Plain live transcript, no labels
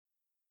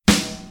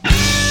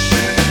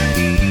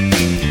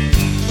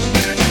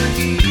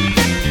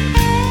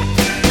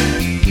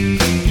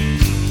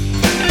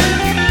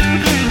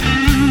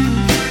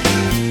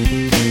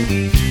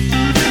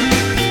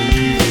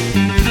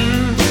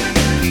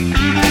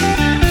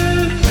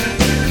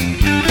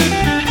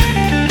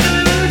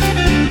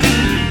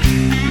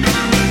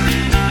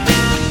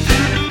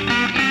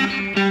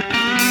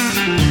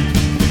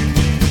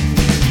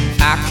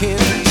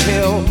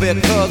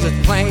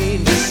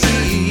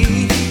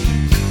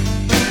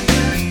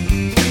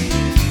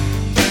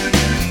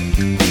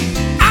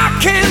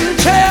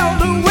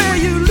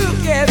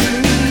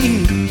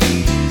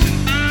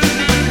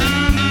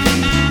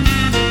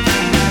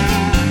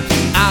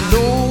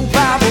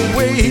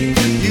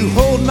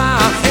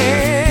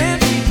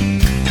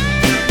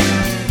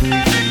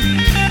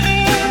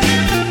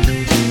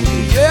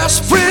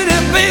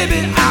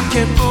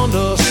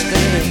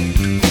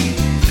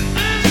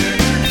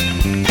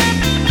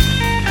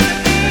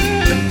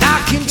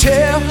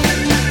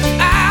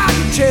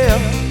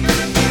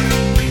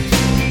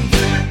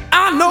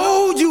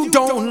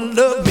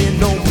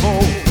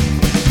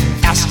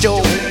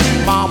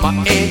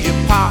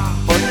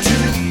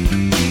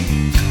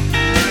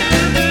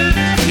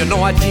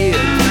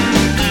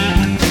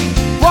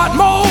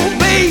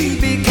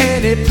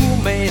any poor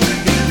man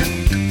do.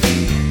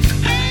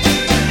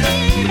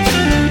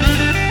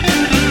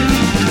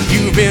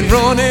 You've been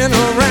running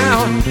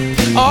around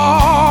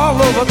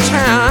all over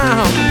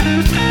town.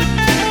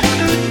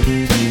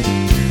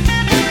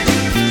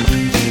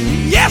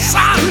 Yes,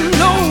 I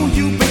know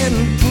you've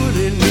been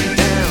putting me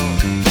down.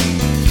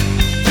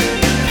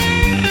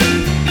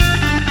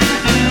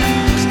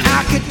 'Cause I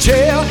can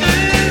tell,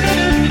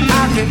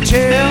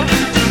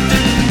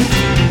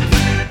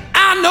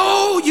 I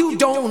know you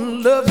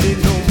don't love me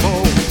no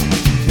more.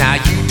 Now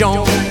you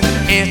don't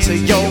answer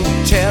your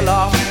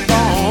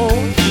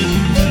telephone.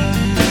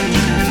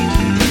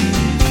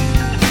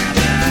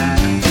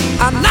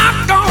 I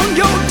knock on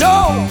your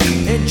door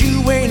and you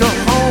ain't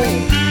home.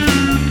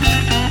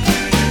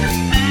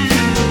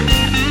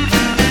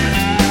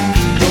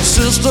 Your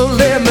sister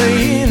let me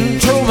in,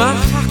 told me I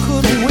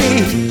couldn't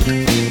wait.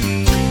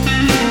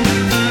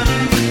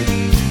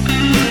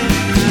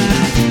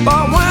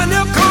 But when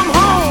you come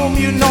home,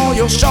 you know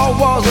your show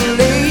was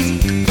late.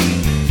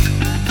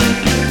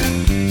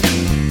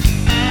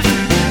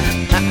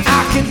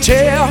 I can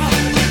tell,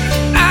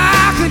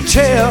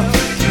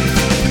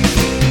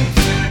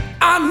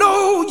 I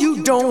know you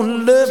don't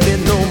love me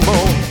no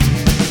more.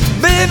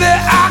 Baby,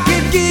 I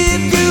could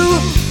give you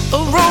a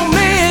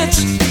romance.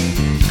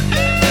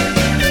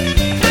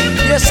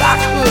 Yes, I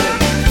could.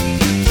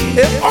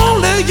 If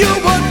only you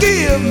would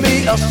give me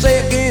a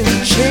second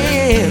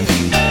chance.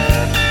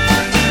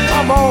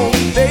 Come on,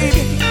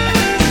 baby.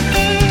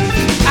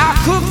 I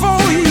cook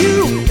for you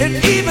and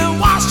even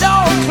wash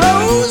your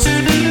clothes.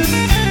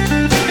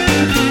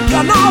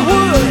 You know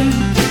what?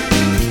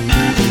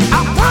 I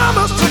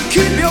promise to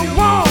keep you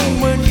warm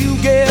when you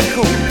get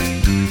cold.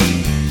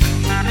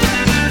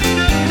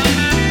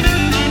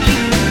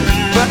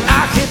 But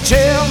I can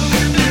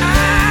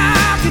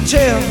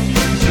tell,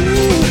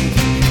 ooh,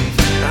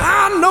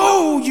 I know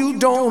you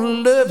don't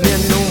love me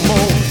no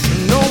more,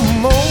 no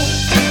more.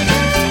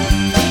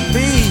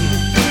 Baby,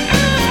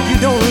 you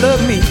don't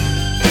love me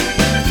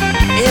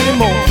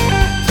anymore.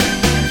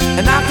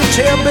 And I can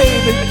tell,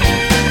 baby,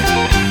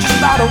 just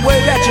by the way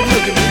that you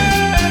look at me.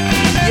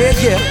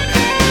 Yeah,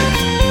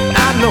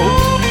 I know.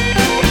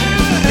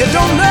 You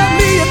don't love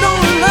me, you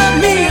don't love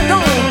me, you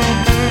don't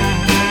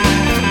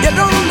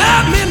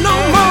love me no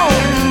more,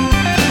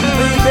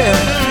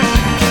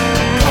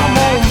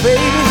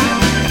 baby.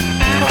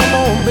 Come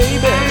on,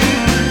 baby.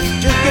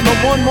 Just give me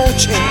one more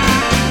chance.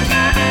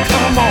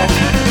 Come on.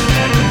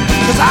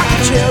 'Cause I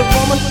can tell,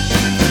 woman,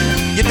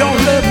 you don't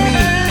love me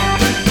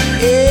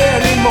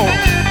anymore.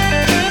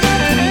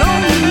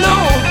 No.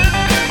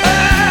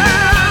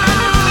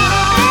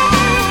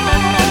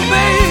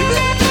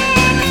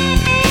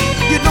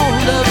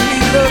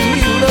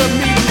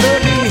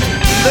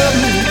 Love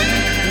me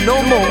no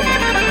more.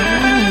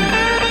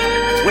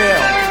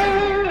 Well,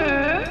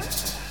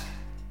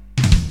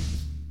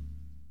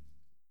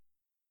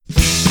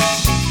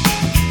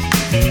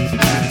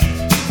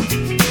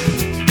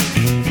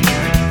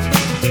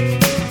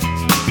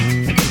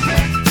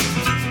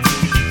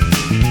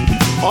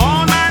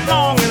 all night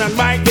long and the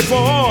night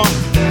before,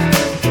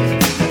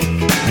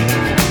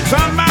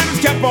 somebody's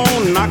kept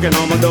on knocking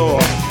on my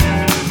door.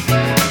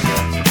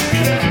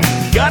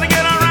 Gotta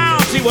get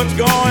around, see what's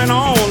going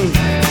on.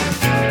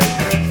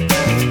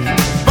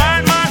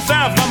 Find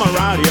myself, I'm a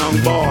rowdy young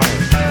boy.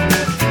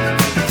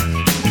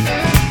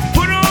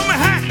 Put on my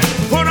hat,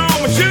 put on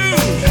my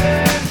shoes.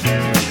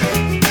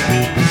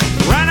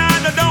 Run out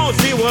the door,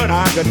 see what I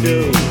could do.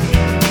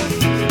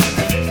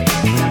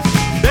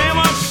 They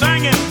were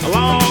singing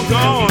along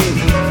gone.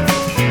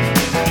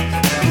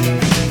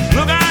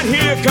 Look out,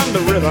 here come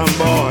the rhythm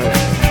boy.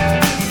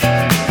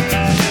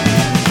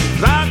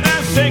 Out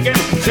there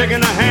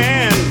shaking a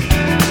hand.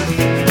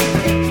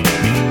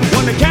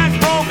 When the cat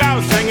broke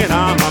out singing,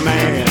 I'm a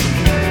man.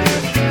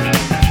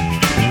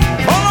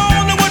 Hold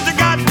on to what you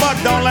got, but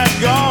don't let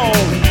go.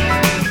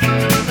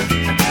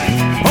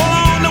 Hold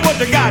on to what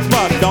you got,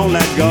 but don't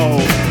let go.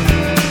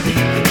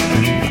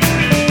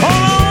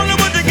 Hold on to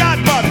what you got,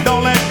 but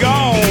don't let go.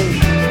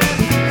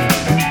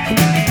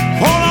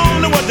 Hold on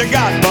to what you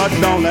got, but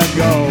don't let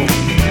go.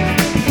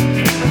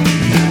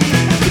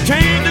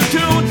 Change the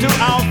tune to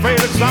our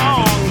favorite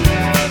song.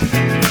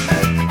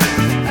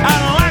 I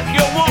like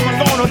your woman,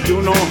 gonna do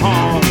no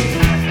harm.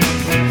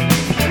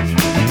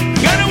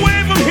 Get away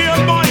from here,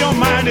 boy, your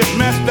mind is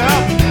messed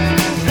up.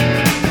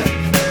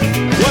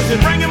 Was it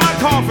bringing my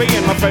coffee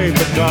in my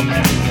favorite cup?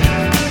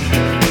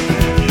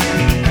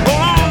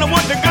 Hold on to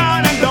what you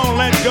got and don't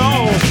let go.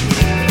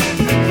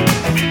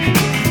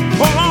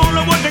 Hold on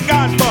to what you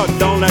got, but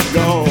don't let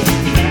go.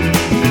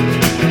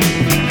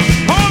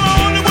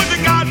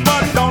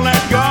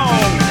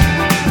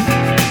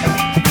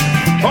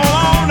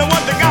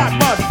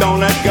 Don't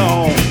let go.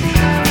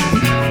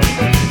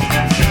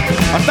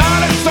 I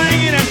started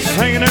singing and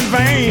singing in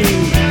vain.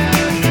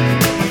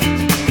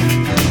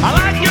 I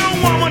like your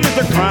woman, it's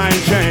a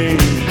crying shame.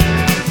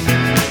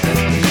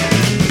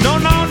 No,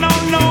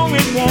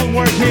 it won't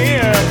work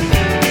here.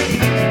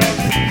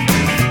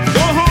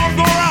 Go home,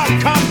 go out,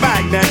 come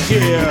back next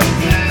year.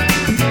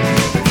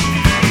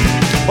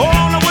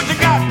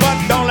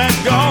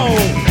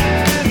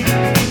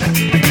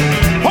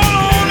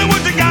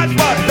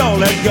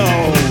 let go.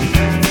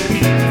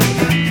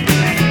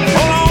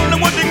 Hold on to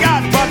what you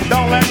got, but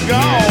don't let go.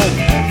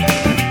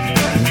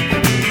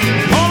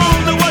 Hold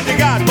on to what you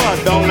got, but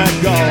don't let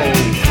go.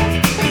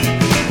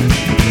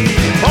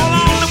 Hold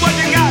on to what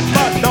you got,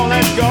 but don't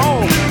let go.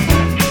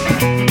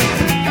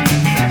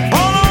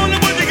 Hold on to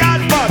what you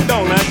got, but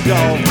don't let go.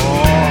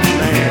 Oh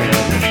man.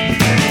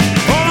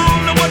 Hold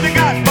on to what you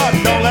got, but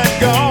don't let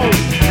go.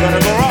 Better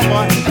go up,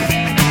 boy.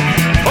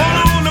 Hold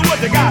on to what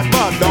you got,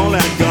 but don't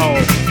let go.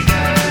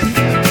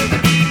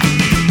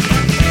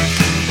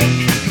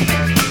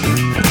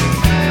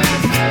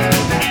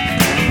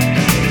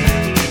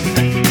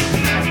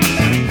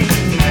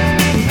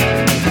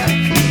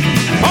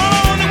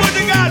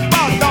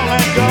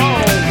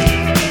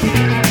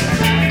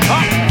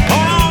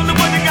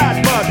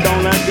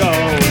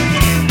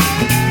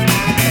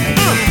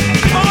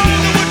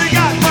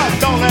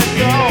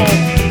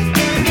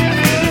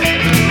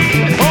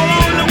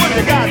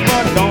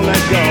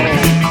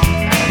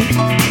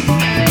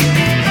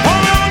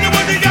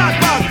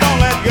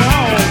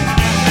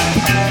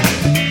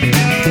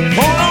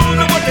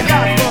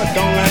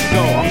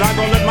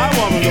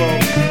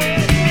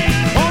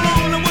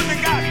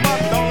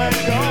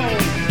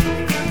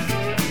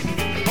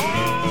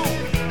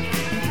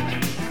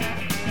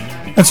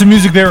 That's the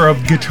music there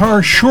of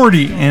Guitar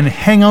Shorty and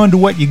Hang On to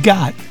What You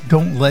Got,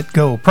 Don't Let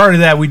Go. Prior to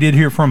that, we did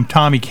hear from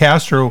Tommy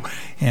Castro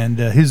and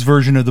his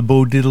version of the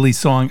Bo Diddley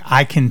song,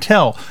 I Can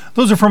Tell.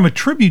 Those are from a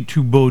tribute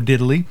to Bo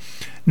Diddley.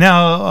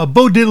 Now,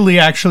 Bo Diddley,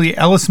 actually,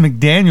 Ellis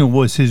McDaniel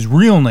was his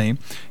real name.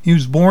 He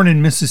was born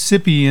in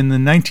Mississippi in the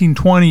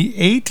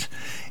 1928,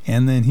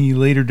 and then he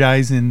later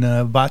dies in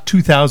about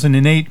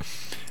 2008.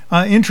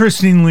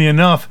 Interestingly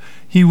enough,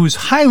 he was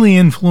highly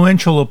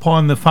influential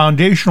upon the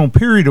foundational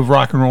period of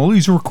rock and roll.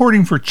 He's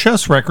recording for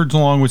Chess Records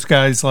along with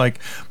guys like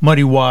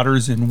Muddy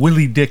Waters and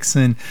Willie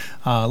Dixon,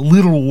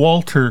 Little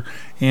Walter,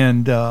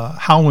 and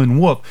Howlin'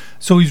 Wolf.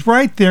 So he's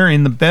right there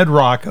in the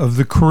bedrock of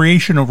the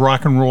creation of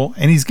rock and roll,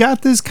 and he's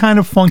got this kind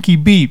of funky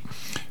beat.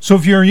 So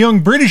if you're a young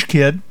British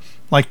kid,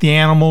 like the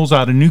Animals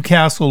out of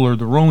Newcastle or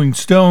the Rolling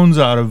Stones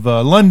out of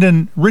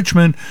London,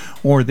 Richmond,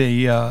 or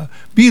the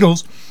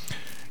Beatles,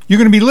 you're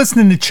going to be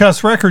listening to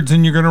Chess Records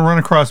and you're going to run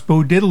across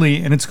Bo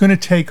Diddley and it's going to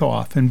take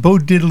off. And Bo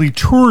Diddley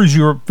tours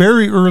Europe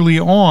very early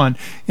on,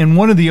 and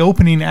one of the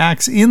opening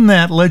acts in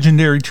that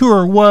legendary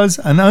tour was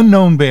an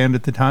unknown band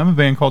at the time, a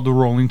band called the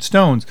Rolling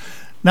Stones.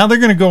 Now they're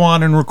going to go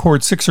on and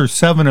record 6 or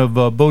 7 of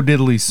Bo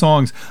Diddley's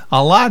songs,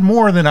 a lot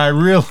more than I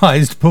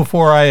realized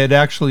before I had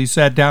actually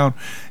sat down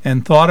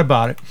and thought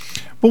about it.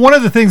 But one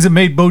of the things that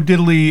made Bo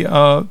Diddley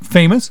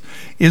famous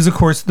is, of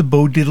course, the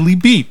Bo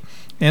Diddley beat.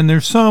 And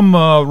there's some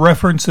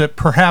reference that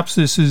perhaps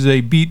this is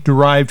a beat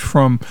derived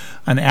from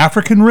an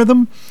African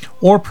rhythm,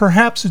 or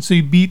perhaps it's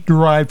a beat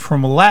derived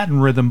from a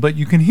Latin rhythm, but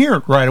you can hear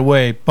it right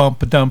away.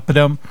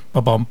 Bump-a-dump-a-dum,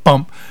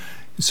 ba-bump-bump.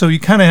 So you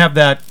kind of have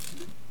that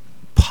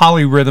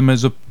polyrhythm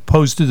as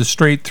opposed to the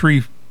straight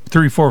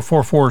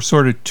 3-4-4-4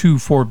 sort of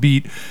 2-4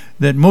 beat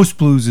that most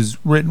blues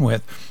is written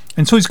with.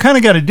 And so he's kind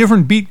of got a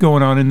different beat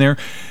going on in there.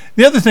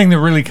 The other thing that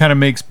really kind of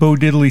makes Bo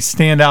Diddley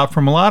stand out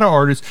from a lot of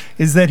artists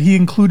is that he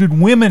included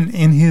women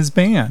in his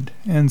band.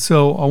 And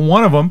so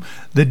one of them,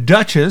 the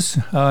Duchess,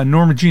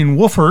 Norma Jean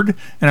Woolford,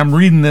 and I'm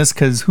reading this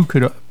because who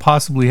could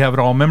possibly have it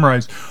all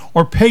memorized,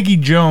 or Peggy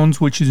Jones,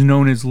 which is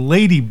known as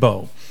Lady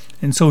Bo.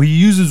 And so he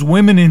uses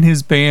women in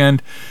his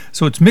band,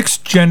 so it's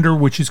mixed gender,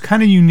 which is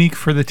kind of unique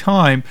for the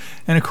time.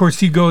 And of course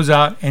he goes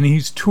out and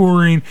he's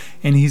touring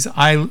and he's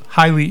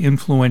highly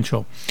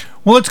influential.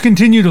 Well, let's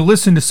continue to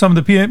listen to some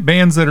of the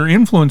bands that are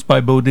influenced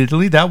by Bo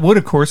Diddley. That would,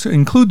 of course,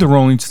 include the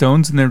Rolling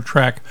Stones and their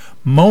track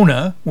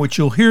Mona, which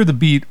you'll hear the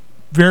beat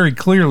very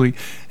clearly.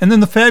 And then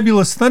the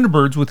Fabulous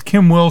Thunderbirds with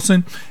Kim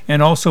Wilson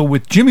and also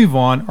with Jimmy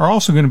Vaughn are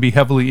also going to be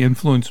heavily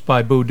influenced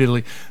by Bo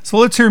Diddley. So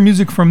let's hear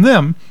music from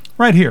them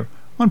right here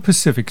on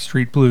Pacific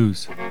Street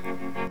Blues.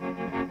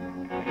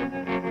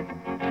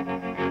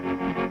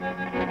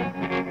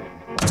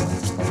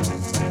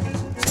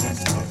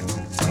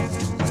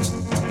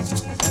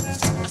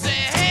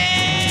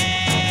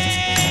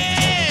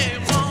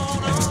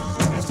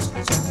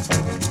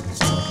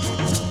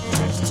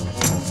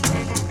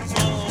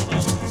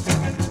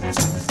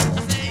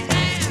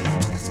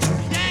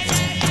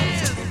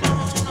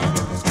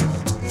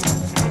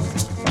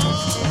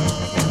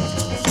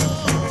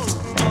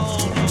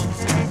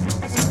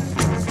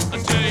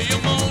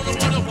 Mona.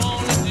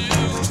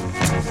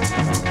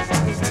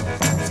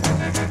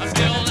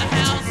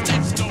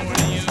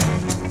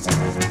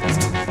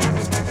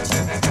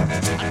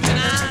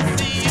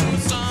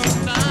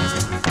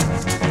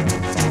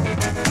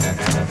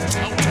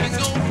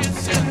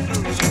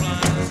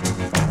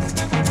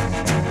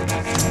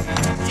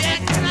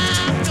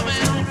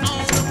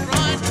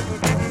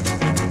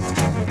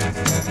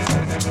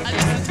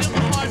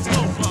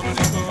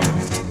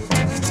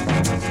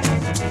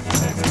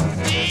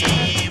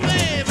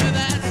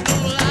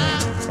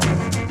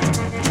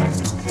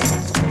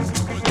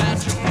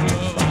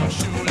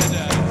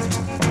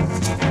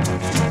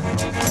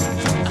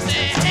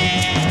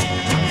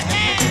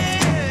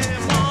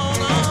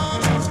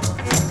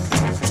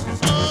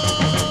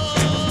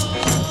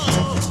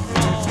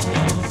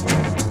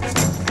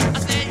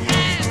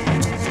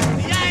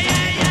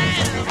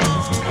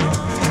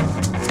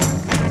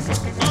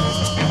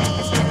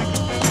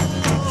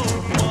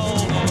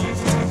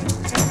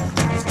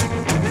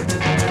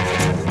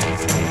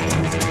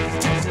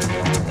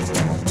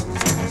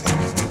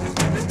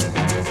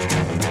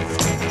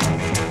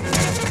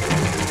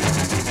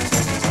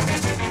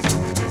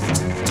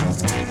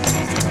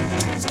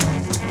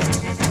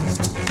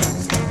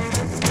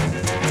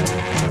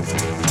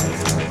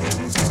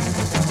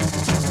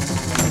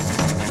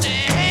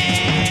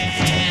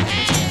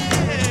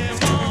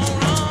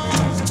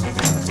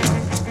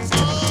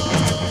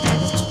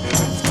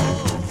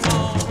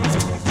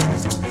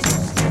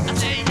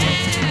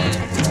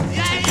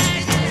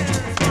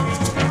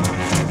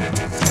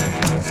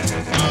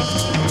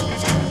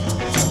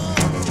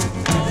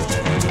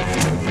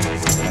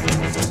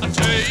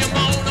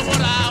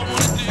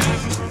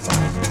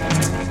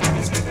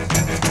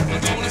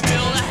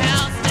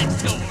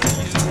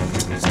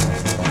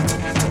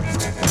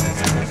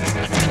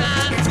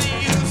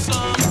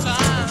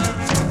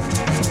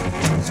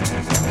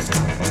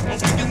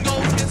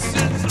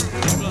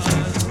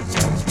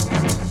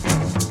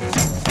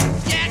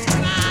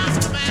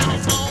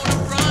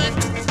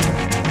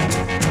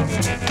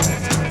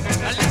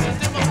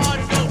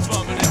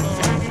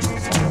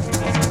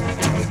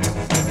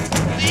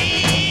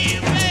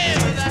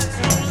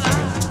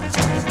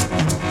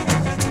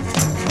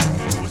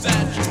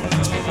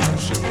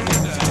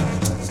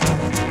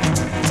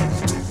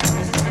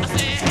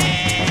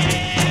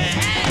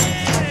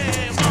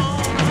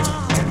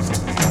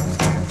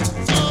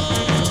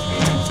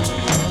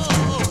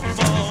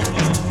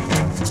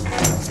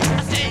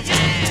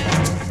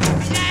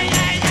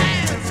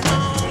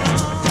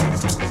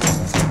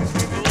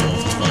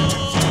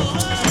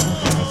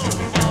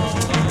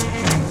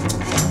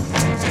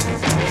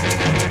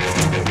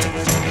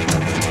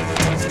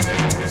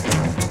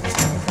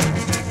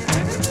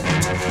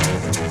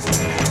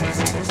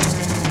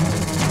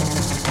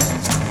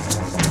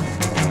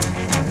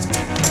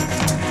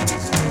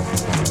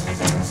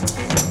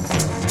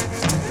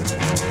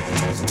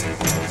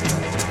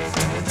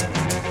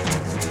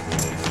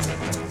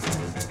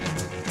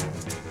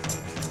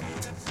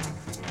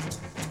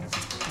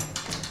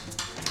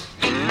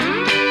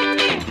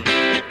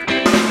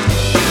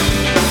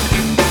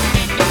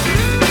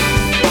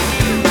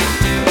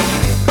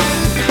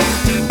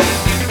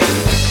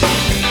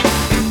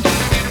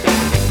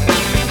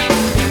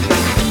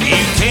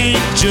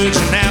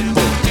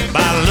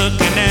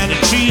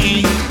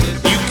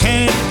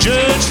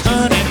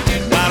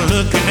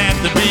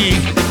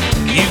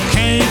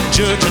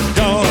 judge a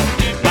daughter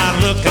by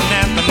looking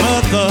at the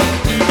mother.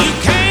 You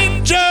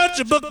can't judge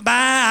a book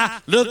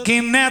by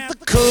looking at the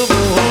cover.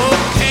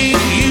 Oh,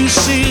 can't you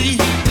see?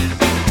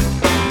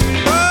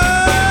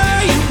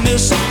 Oh, you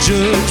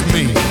misjudge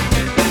me.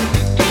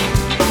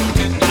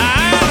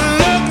 I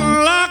look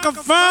like a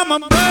farmer,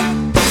 but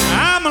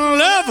I'm a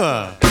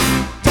lover.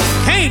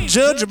 Can't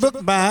judge a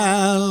book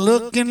by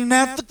looking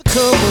at the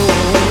cover.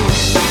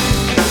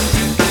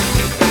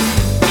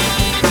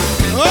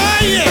 Oh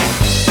yeah!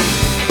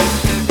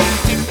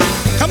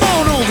 Come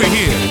on over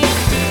here.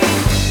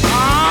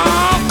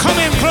 Oh, come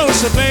in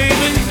closer,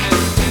 baby.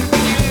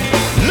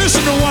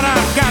 Listen to what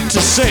I've got to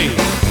say.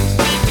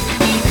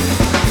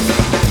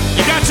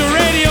 You got your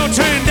radio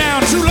turned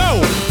down too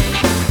low.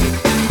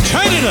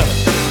 Turn it up.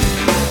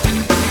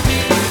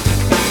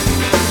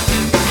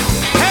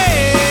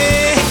 Hey,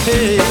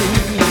 hey,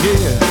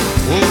 yeah,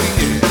 oh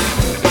yeah.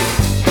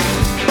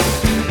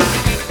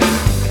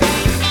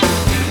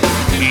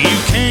 You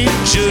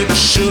can't judge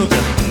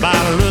sugar by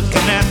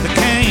looking at the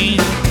cane.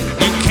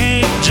 You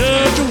can't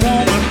judge a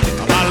woman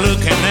by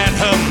looking at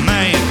her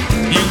man.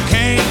 You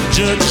can't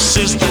judge a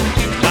sister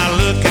by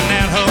looking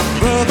at her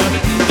brother.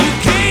 You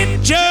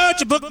can't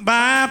judge a book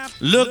by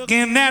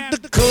looking at the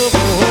cover.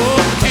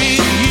 Oh, can't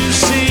you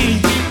see?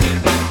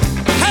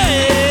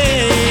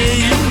 Hey,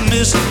 you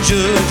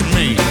misjudge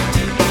me.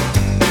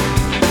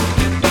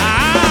 I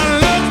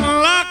look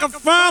like a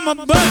farmer,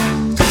 but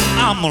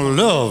I'm a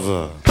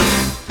lover.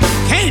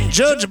 Can't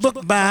judge a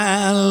book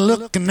by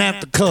looking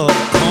at the cover.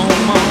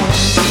 Come on.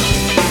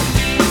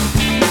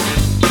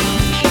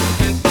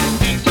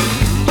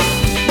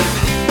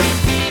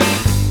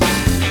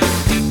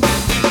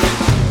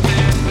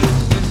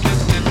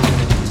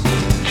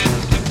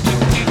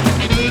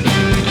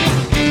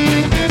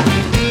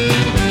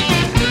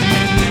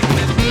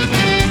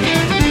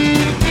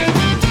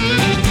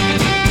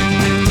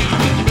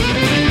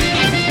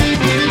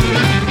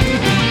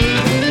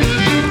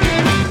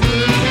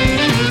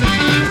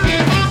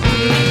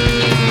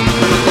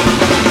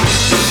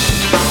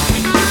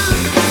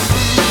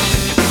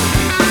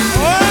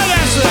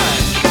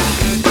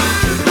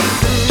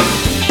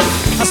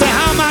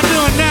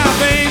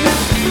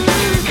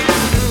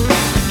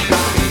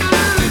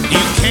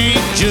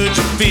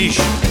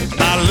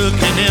 By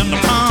looking in the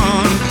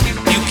pond,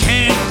 you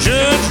can't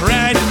judge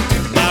right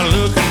by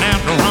looking at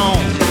the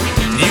wrong.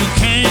 You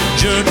can't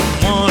judge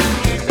one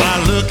by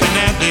looking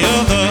at the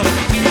other.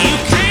 You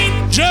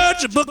can't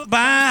judge a book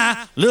by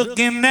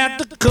looking at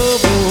the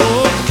cover.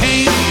 Oh,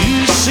 can't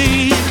you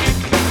see?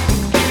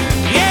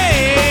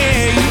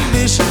 Yeah, you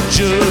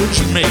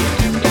misjudge me.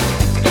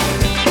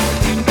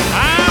 I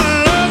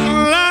look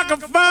like a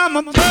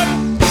farmer, but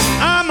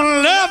I'm a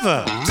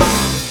lover.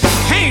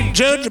 Can't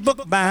judge a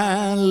book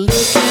by looking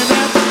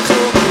at the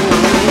cover.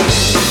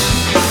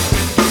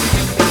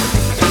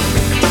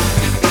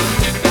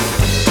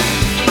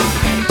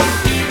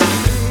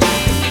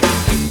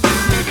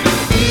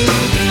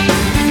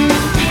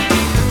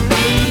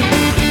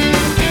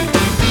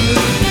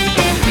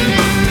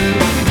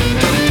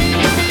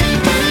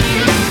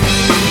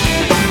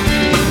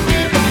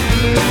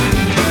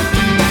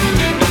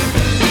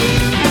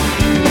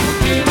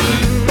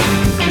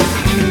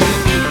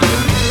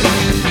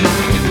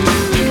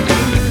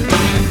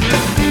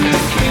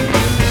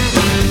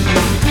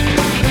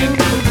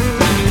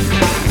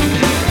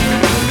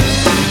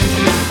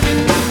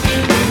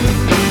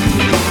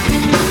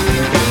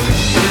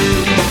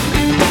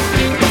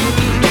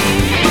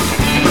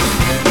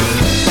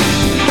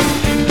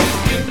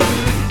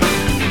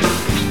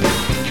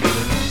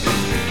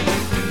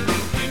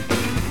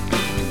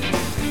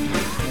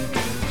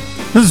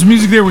 This is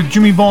music there with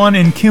Jimmy Vaughn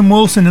and Kim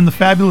Wilson and the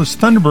Fabulous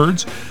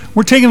Thunderbirds.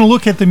 We're taking a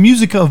look at the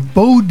music of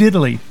Bo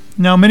Diddley.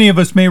 Now, many of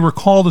us may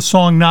recall the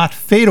song Not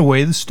Fade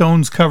Away. The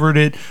Stones covered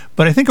it,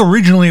 but I think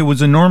originally it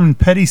was a Norman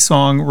Petty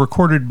song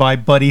recorded by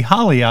Buddy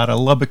Holly out of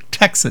Lubbock,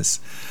 Texas.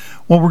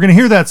 Well, we're going to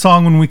hear that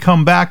song when we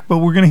come back, but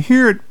we're going to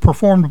hear it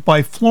performed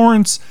by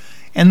Florence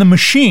and the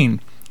Machine.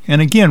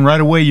 And again,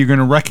 right away, you're going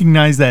to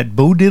recognize that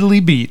Bo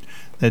Diddley beat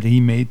that he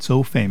made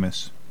so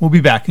famous. We'll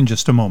be back in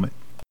just a moment.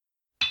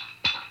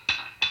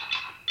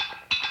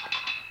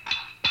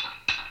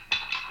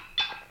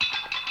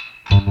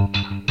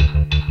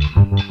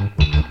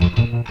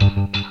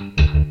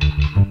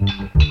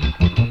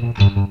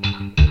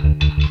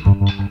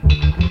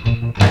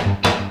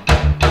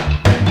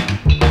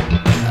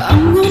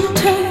 I'm gonna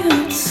tell you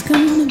how it's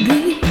gonna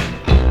be.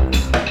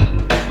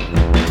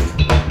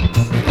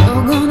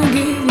 You're gonna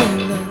give your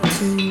love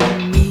to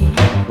me.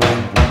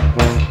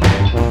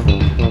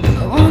 I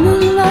wanna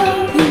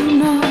love you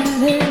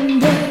night and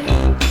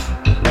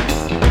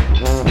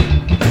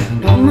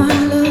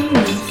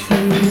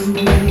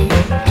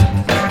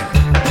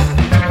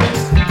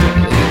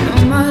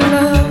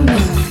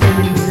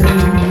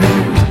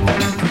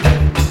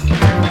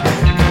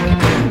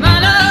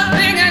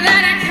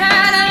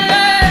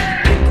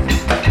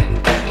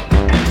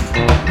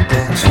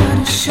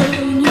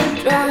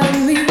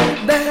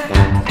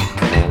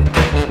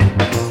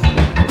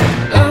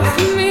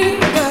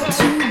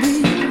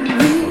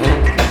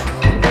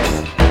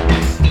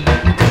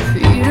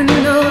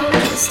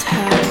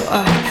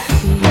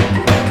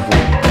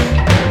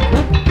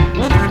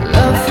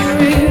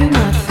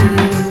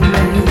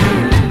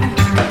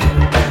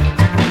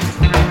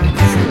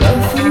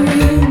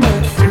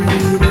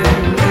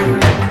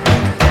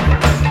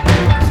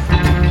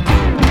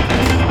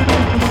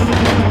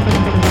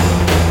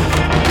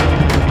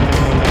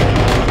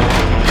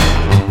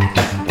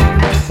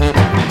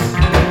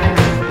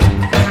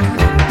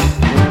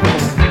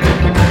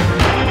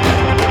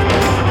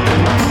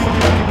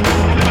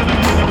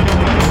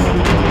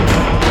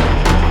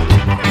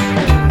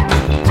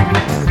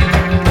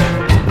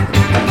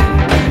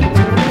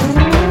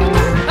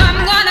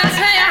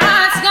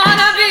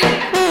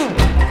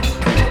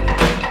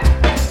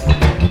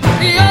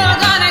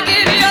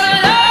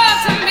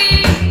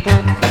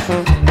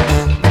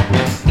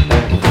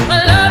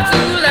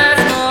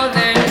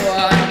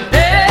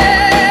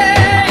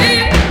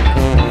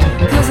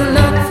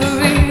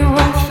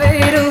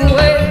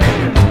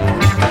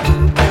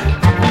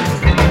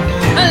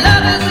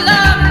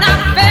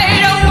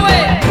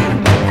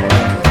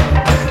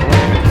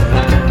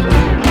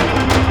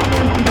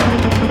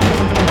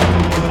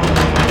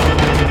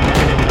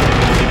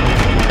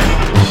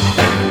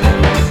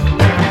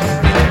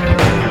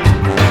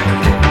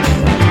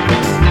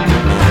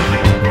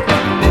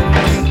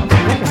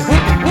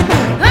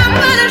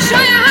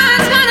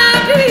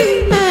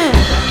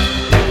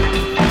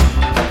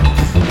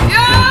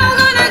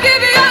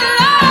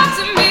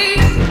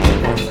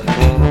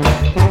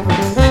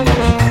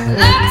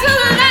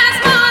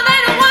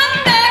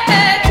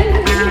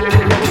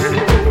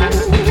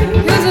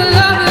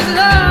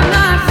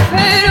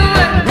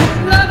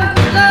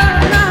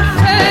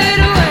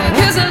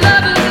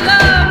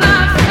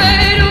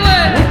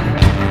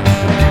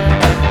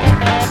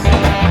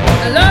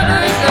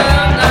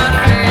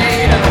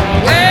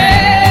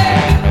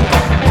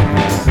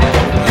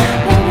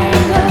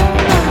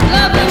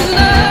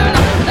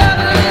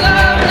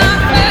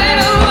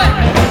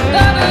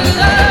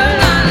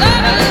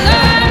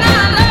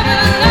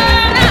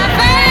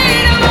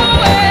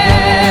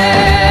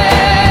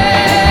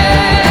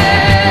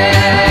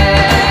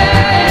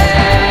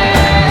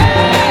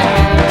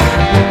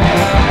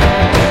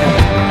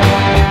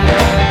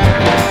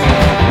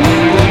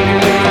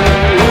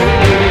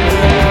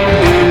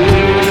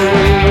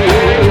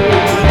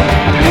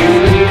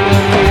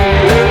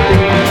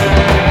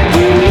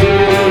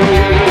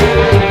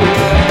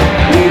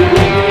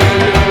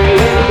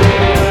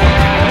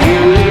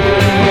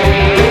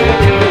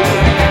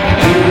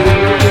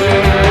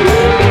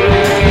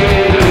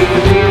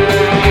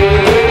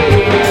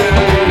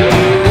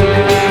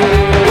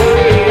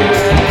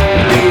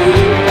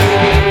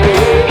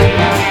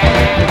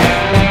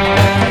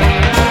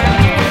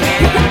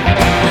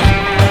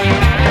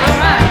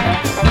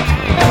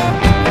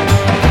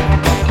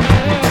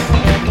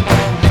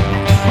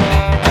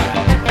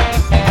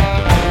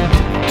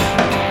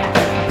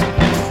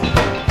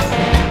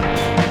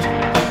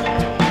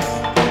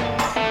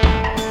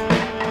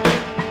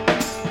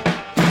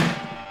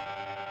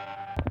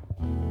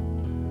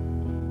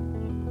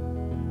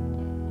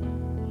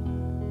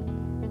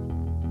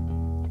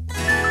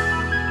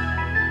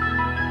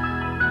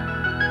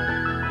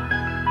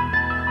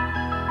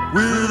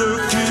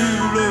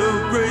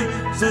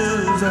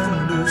doors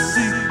and the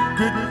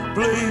secret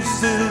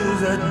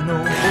places that no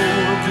boy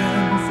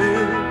can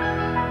fill.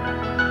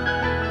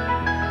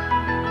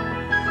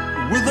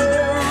 With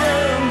her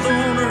hands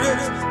on her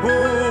hips,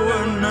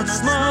 oh, and that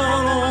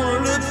smile on her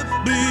lips,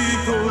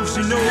 because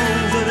she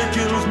knows that it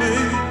kills me.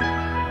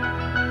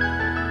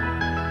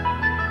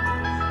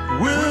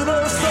 With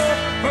a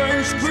soft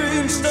French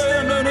cream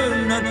standing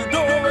in that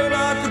doorway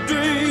like a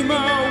dream,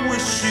 I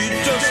wish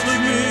she'd just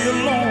leave me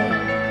alone.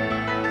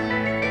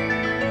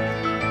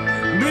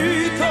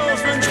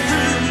 Because French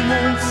cream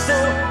won't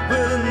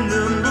soften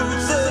them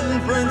boots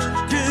and French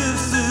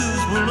kisses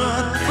will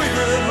not break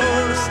that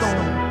heart of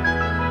stone.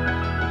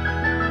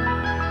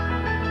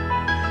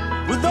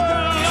 With her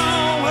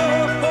long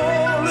hair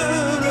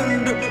falling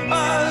and her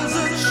eyes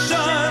that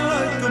shine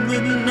like a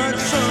midnight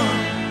sun.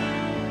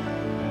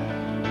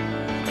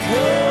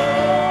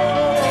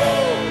 Whoa,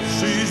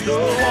 she's the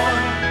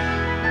one.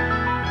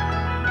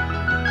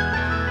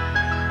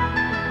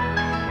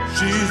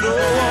 She's the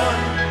one.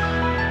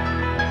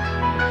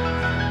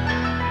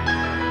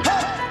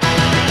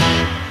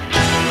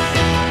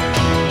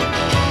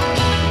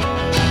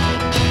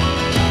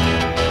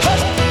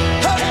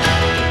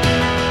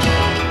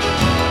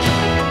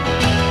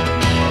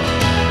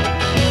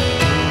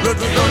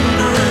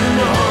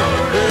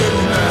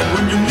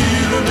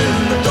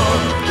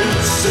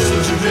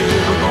 Says you're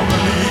never gonna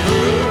leave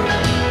her,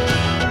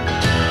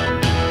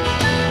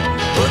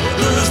 but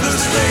there's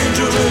this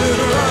danger in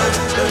her eyes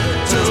that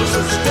tells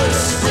such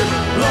desperate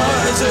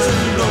lies,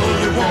 and all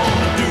you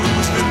wanna do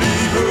is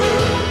believe her.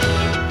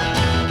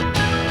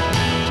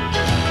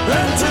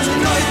 And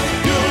tonight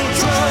you'll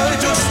try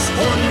just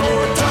one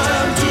more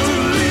time to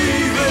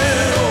leave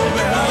it all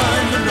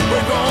behind and to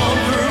break on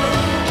through.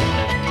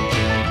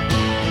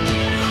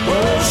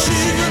 Well, she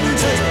can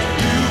take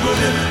you, but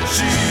if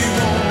she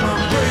wanna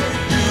break,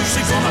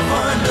 she's gonna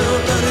find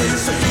out that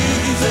it's so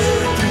easy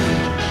to do.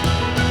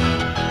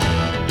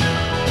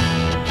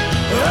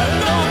 And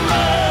no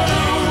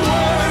matter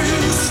where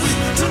you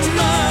sleep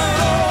tonight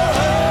or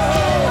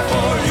how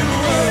far you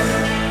run,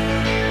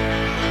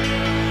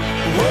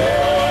 whoa,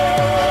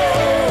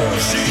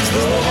 she's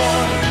the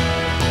one.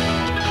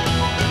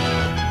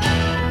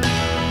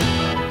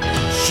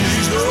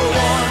 She's the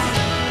one.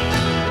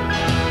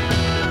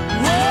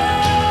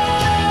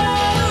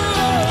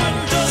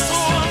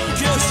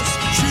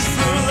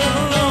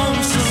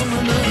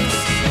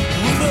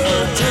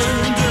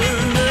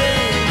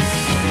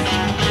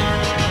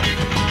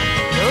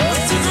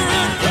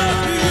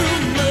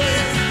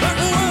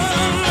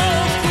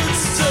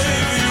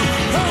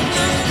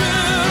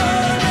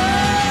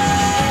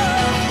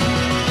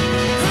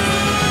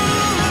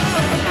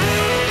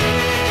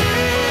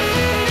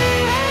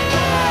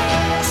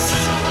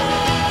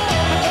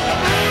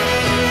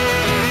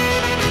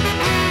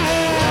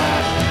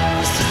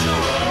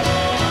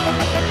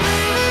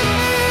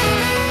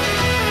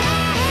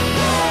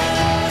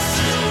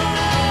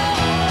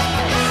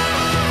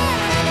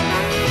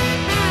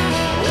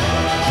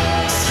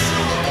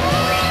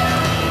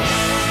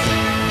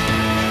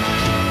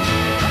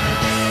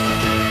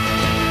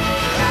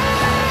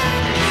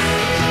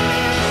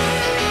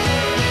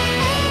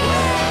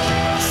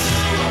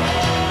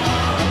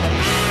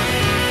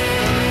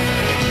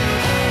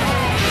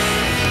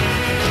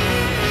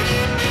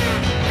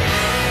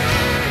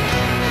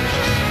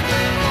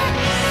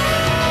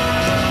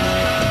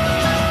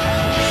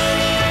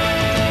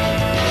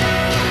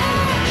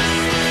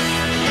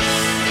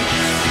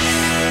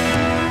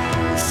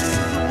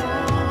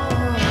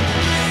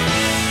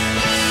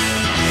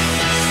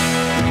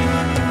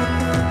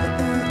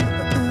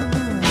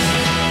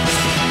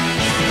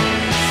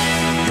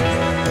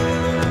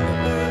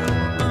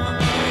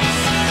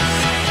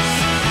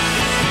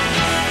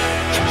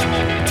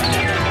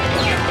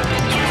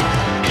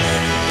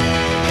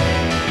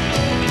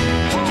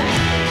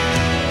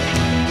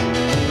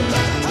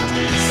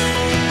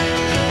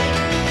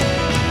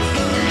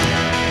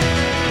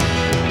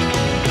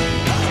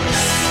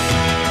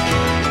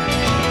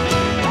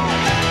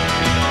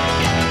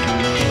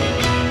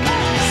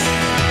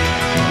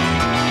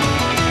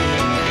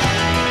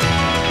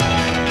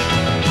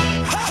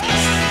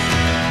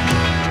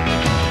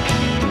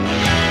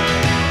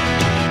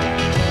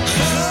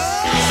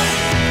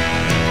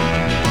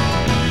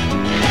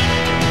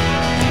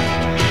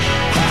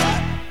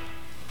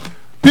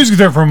 Music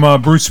there from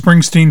Bruce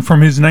Springsteen from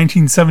his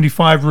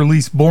 1975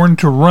 release Born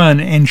to Run,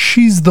 and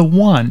She's the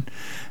One.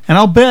 And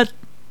I'll bet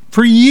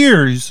for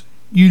years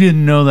you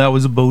didn't know that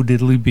was a Bo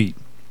Diddley beat.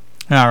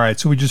 All right,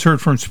 so we just heard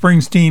from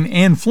Springsteen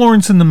and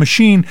Florence and the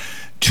Machine,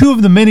 two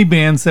of the many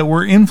bands that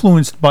were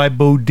influenced by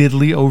Bo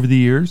Diddley over the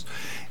years.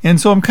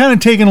 And so I'm kind of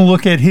taking a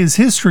look at his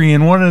history,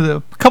 and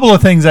a couple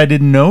of things I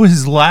didn't know.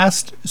 His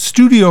last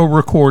studio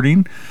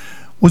recording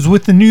was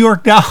with the New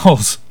York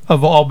Dolls,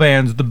 of all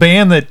bands, the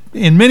band that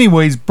in many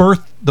ways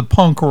birthed the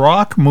punk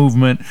rock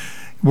movement,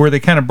 where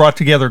they kind of brought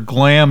together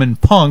glam and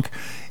punk,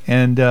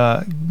 and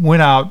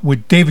went out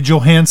with David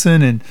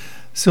Johansen and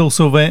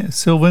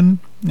Sylvan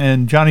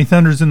and Johnny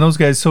Thunders and those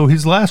guys. So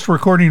his last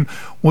recording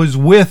was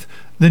with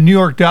the New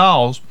York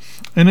Dolls.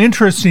 And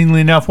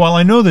interestingly enough, while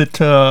I know that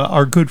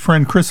our good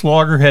friend Chris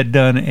Lauger had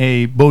done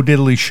a Bo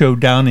Diddley show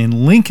down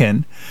in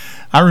Lincoln,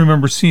 I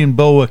remember seeing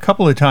Bo a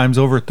couple of times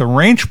over at the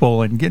Ranch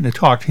Bowl and getting to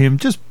talk to him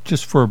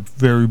just for a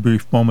very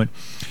brief moment.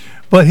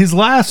 But his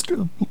last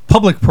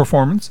public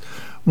performance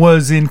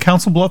was in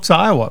Council Bluffs,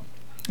 Iowa.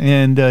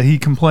 And he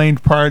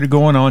complained prior to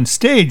going on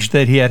stage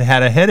that he had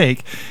a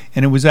headache.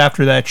 And it was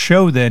after that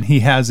show then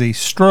he has a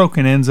stroke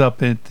and ends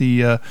up at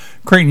the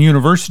Creighton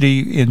University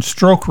in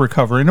stroke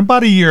recovery. And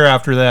about a year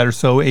after that or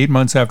so, 8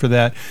 months after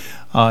that,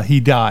 he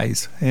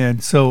dies.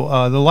 And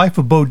so the life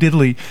of Bo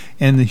Diddley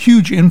and the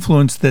huge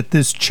influence that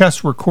this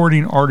chess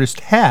recording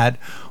artist had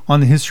on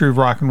the history of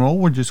rock and roll,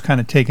 we're just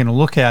kind of taking a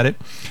look at it.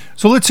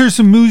 So let's hear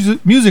some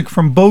music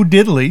from Bo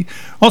Diddley.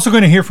 Also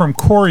going to hear from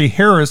Corey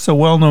Harris, a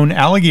well-known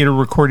Alligator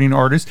recording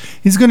artist.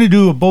 He's going to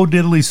do a Bo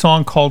Diddley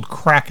song called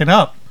Crackin'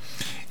 Up.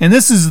 And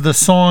this is the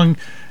song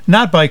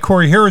not by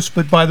Corey Harris,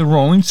 but by the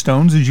Rolling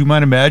Stones, as you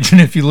might imagine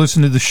if you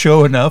listen to the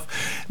show enough.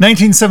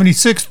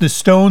 1976, the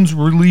Stones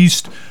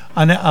released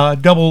a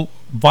double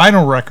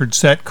vinyl record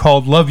set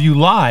called Love You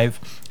Live.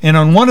 And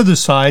on one of the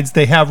sides,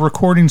 they have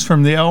recordings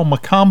from the El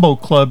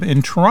Macambo Club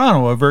in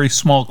Toronto, a very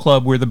small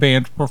club where the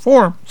band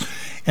performed.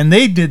 And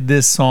they did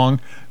this song,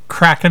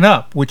 Crackin'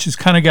 Up, which has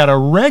kind of got a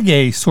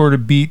reggae sort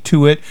of beat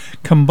to it,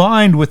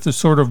 combined with the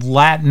sort of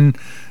Latin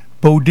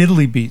Bo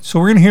Diddley beat. So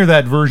we're going to hear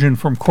that version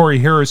from Corey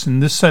Harris in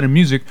this set of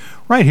music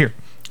right here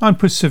on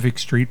Pacific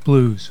Street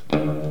Blues.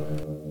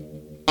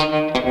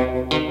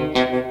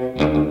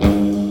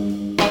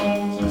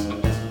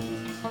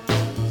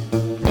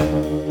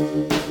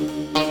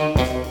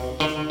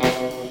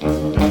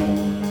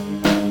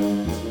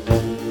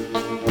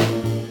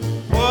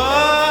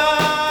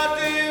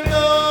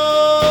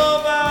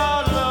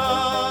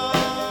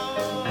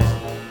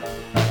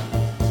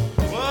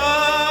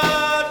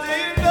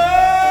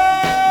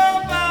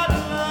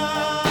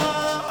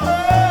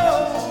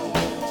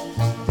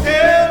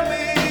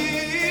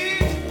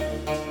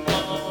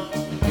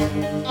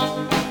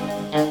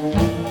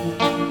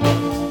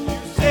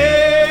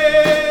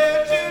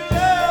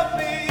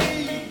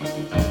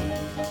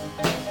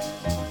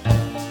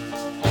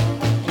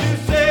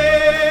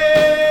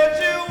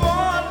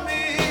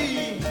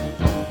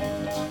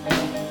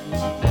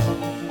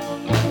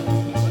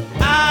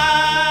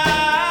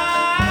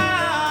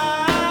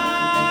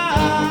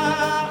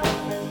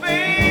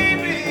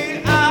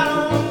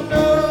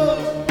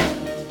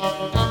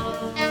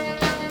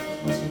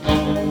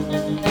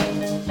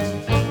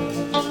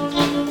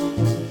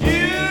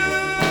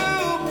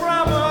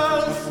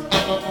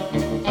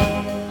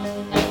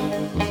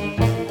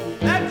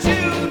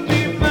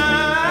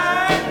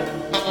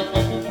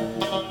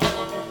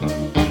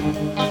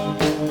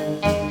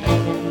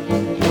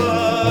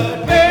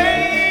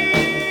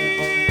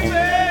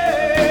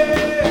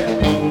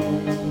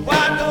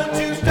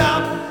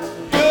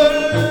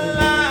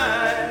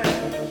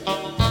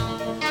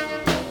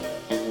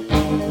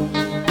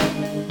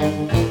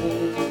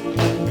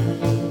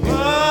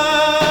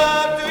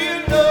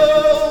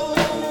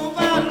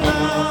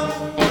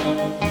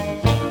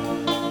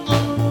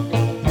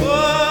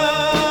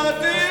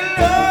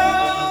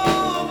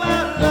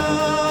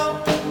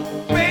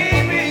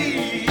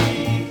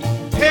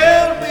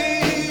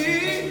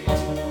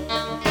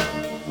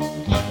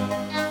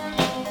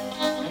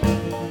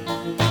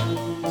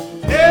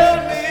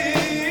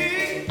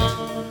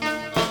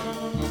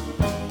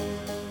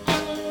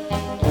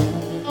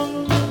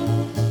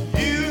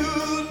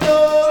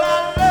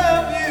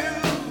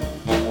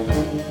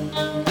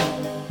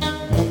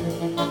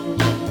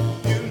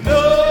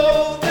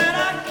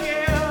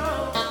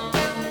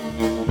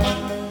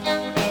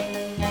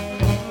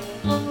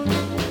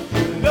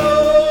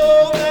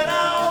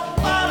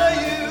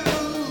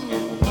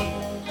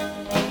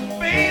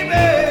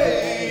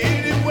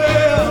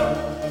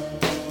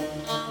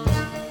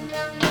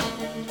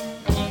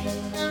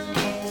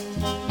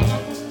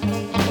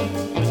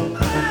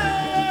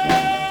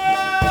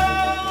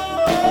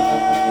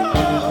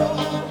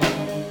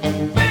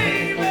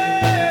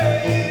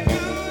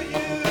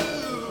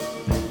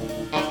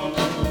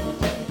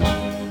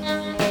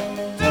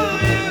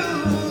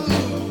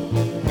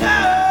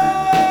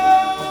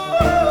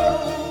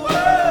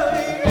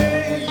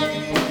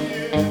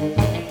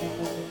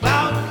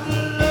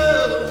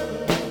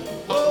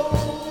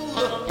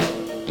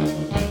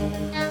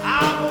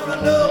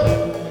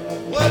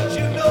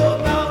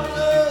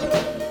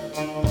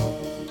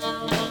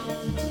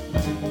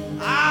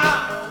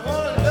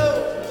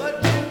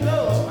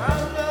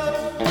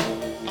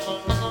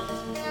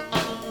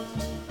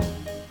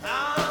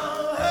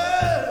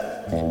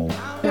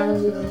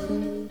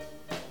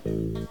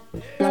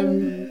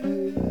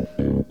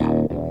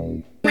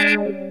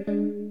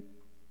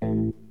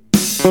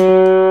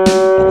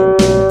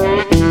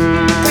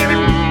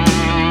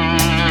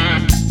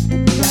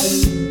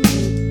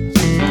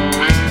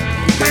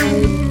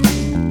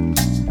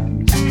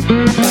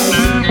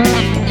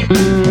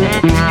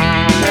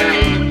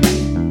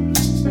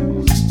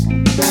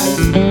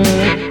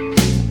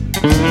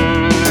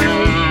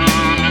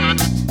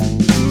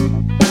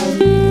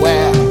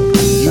 Well,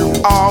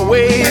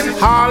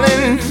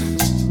 hollering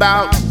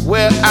about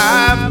where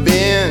I've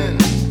been.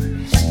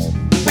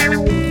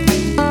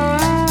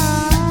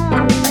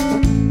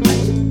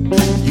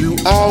 You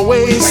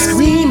always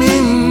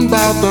screaming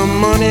about the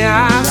money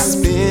I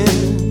spend.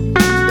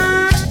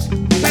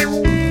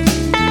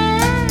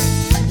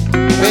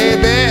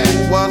 Baby,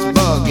 what's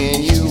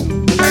bugging you?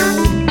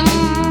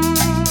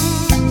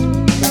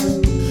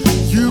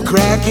 You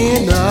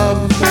cracking up.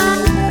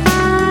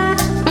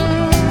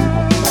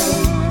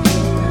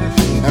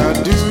 I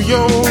do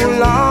your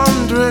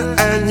laundry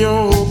and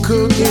your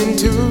cooking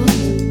too.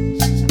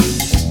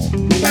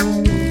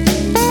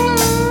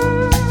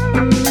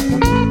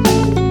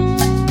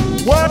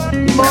 What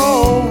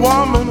more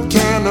woman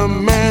can a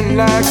man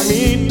like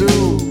me do?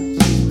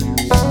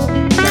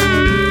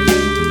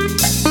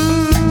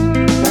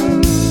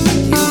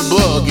 You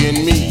bugging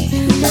me.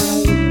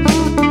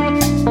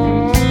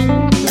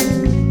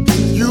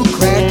 You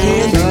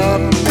cracking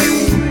up.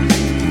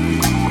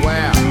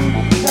 Wow.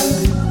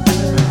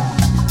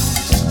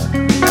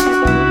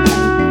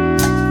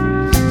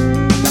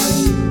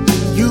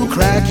 You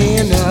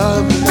cracking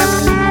up.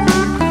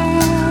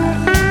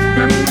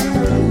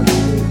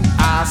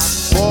 I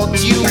spoke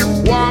to you,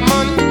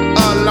 woman,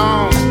 a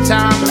long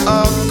time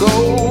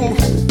ago.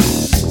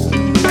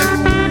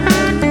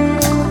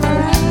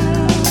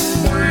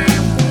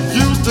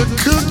 Used to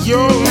cook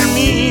your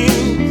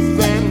meals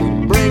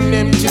and bring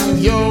them to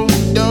your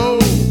door.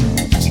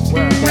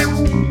 Well,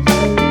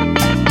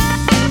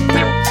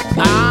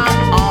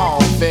 I'm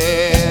all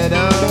fed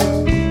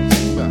up.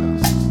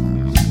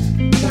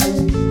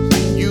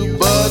 You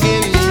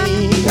bugging me.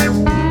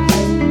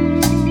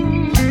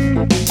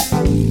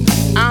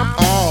 I'm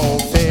all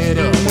fed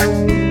up.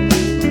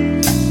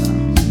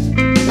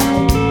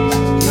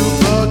 You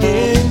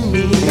bugging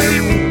me.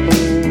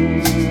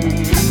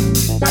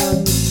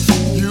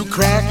 You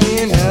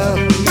cracking up.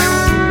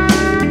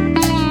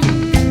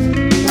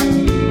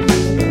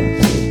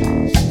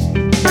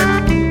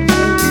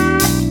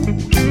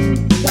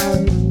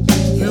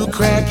 You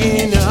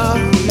cracking up.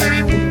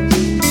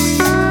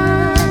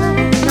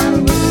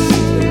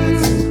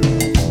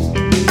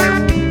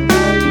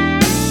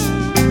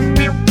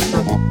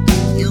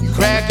 You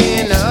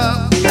cracking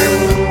up.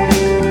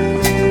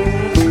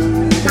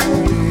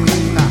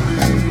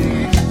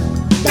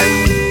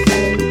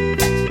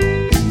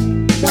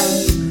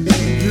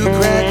 You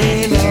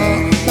cracking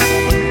up.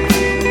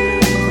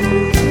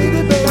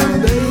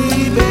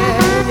 Baby,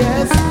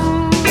 yes.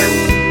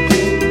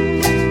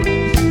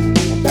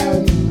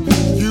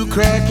 You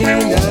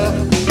cracking up.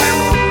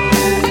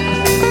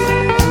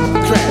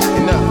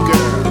 Cracking up,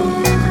 girl.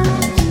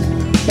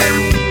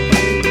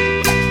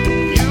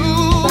 You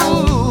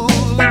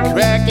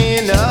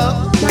cracking up.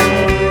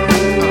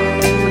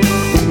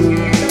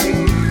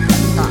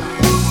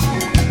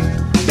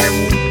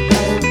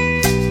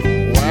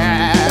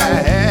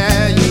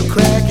 Why you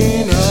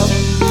cracking up?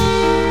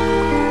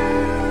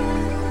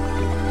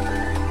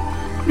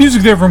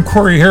 Music there from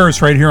Corey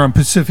Harris right here on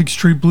Pacific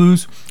Street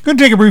Blues. Going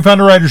to take a brief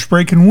underwriter's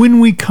break, and when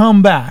we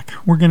come back,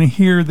 we're going to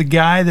hear the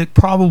guy that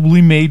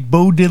probably made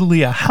Bo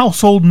Diddley a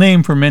household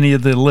name for many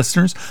of the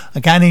listeners,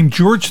 a guy named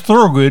George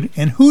Thorogood,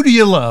 and Who Do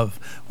You Love,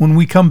 when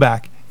we come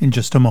back in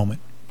just a moment.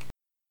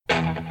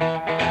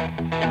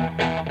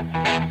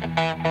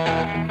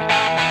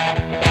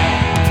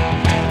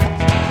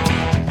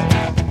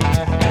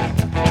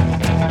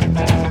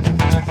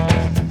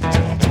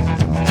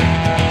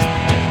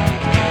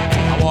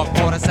 I walk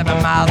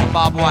 47 miles of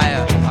barbed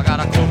wire. I got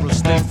a cobra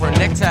snake for a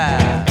necktie.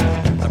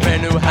 A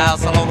brand new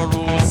house along the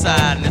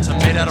roadside, and it's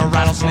made out of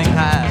rattlesnake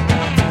hide.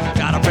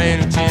 Got a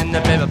brand new chin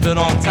that baby built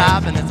on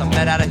top, and it's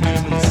made out of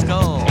human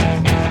skull.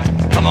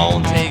 Come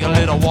on, take a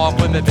little walk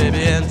with me,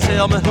 baby, and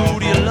tell me who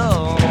do you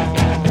love?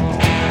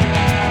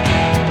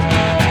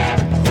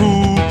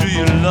 Who do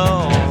you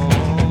love?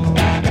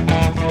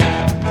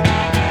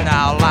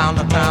 Now around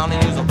the town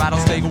and use a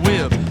rattlesnake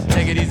whip.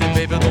 Take it easy,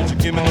 baby, don't you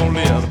give me no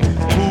lip.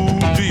 Who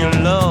do you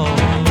love?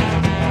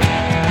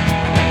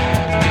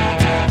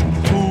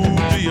 Who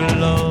do you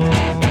love?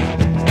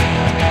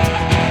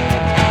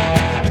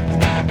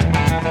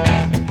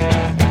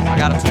 I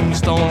got a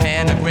tombstone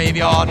and a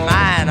graveyard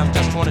mine. I'm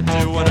just 22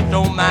 and I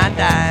don't mind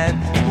dying.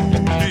 Who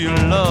do you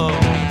love?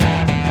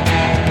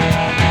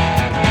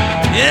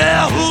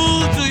 Yeah,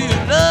 who do you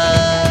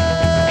love?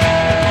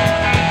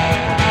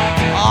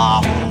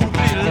 Oh, who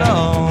do you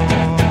love?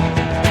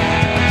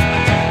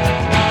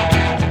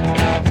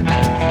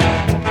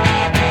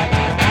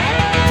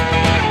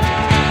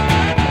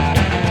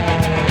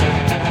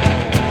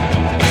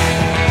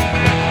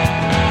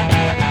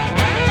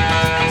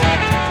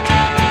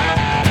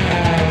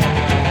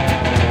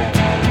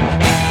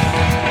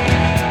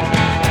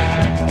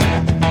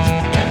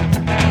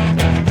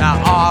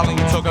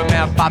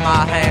 By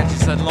my hand, she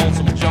said,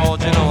 Lonesome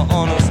George, you don't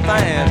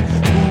understand.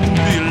 Who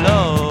do you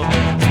love?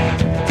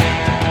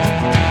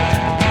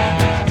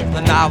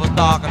 The night was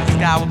dark and the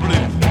sky was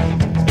blue.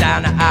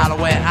 Down the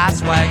alleyway I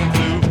swag and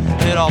flew.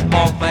 Hit a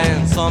bump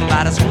and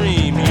somebody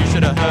scream. You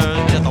should have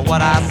heard just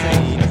what I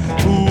seen.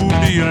 Who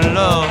do you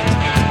love?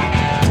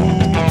 Who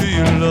do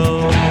you love?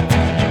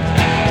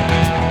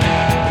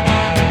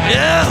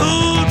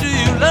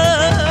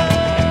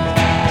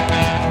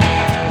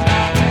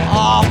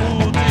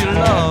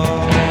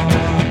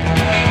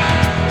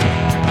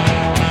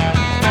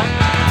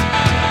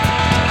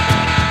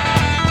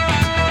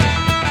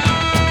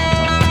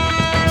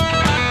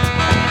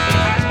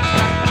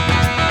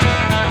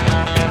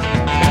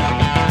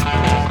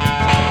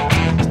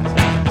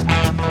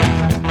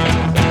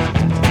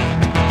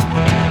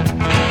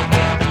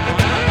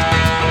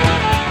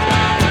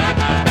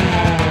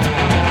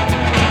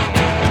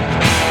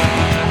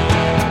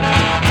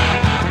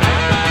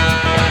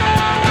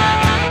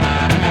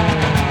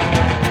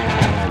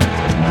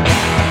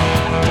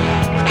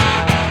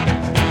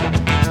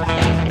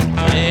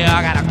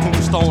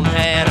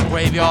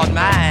 graveyard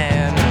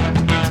man.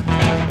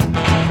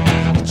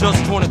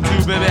 Just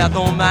 22, baby, I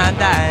don't mind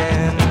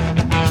dying.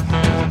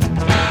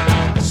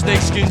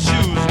 Snakeskin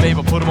shoes,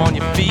 baby, put them on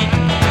your feet.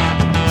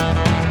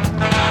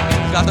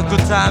 Got the good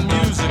time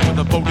music with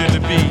the boat in the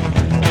beat.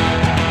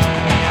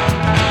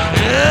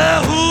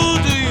 Yeah, who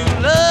do you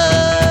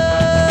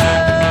love?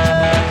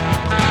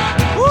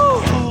 Who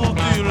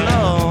do you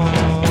love?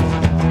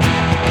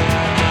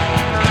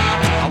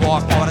 I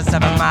walk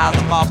 47 miles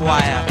of barbed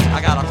wire.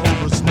 I got a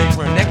cobra snake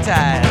for a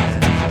necktie.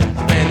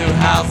 A brand new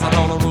house out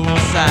on the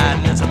roadside,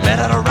 and it's a made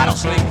out of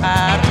rattlesnake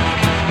hide.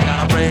 I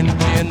got a brand new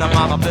gin, the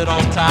mama bit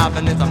on top,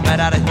 and it's a made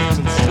out of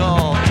human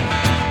skull.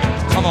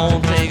 Come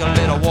on, take a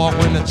little walk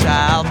with me,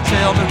 child.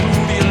 Tell me,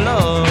 who do you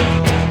love?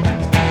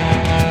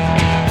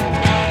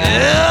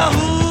 Yeah,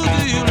 who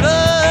do you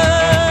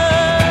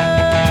love?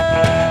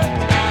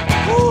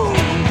 Who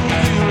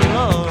do you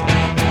love?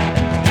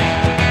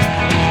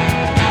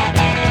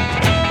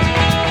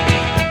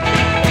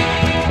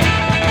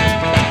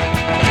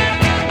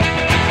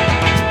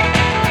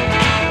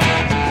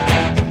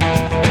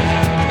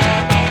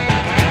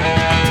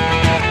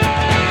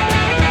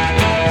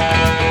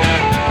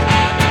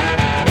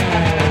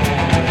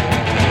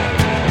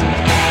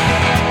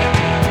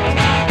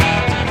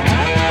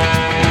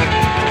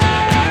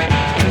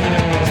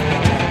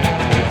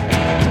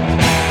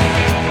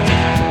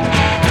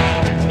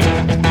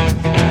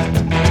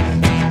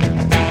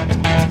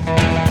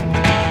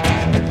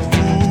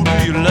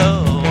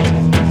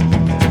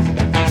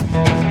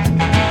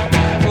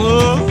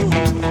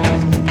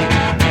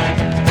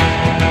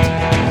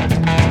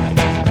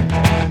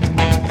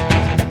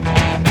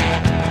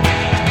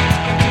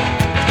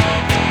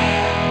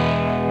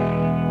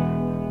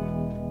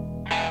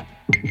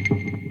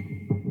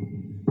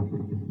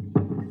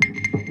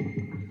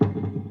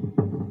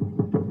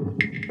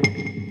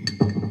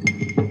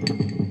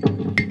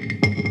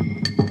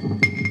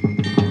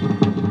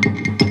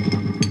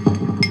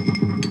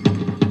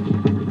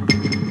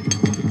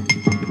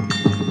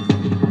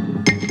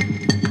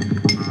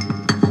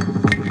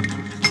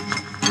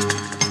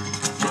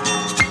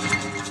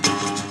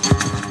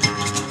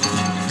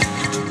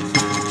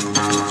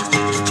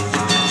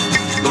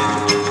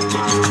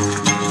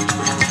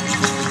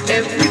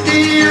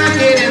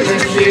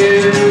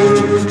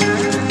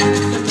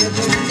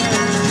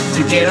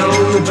 Get on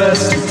the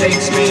bus that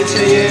takes me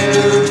to you.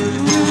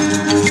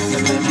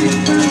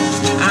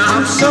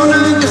 I'm so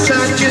nervous I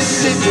just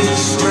sit and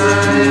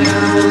smile.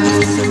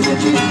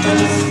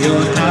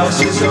 Your house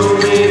is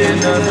only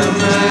another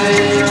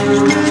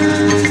mile.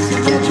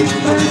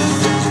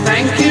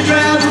 Thank you,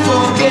 driver,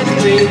 for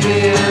getting me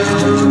here.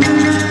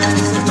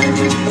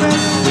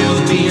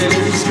 You'll be an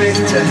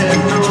inspector,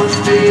 have no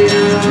fear.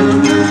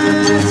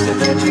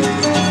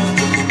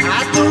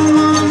 I don't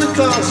want the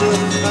cause of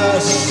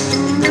us.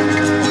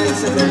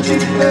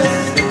 Magic bus,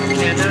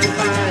 can I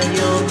buy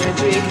your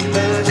magic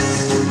bus?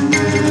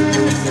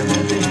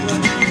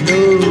 No.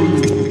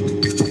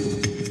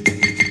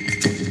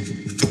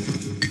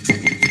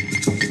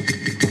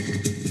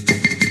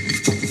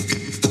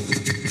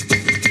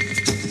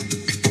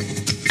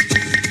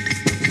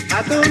 I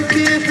don't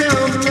care how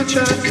much I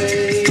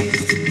pay.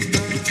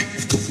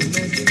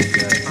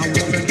 I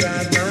wanna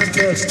drive my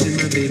bus to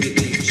my baby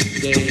each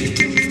day.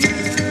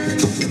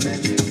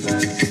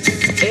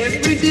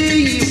 Every day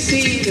you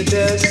see the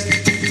dust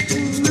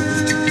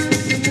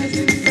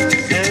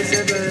as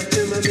I ride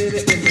to my baby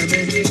in my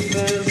magic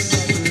bus.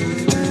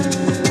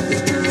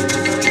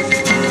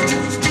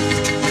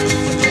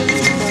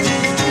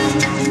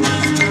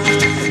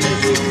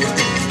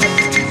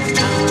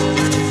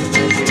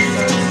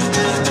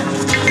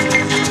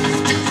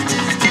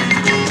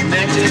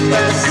 Magic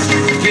bus,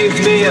 give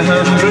me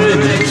 100.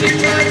 Magic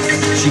bus,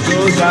 she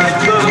goes like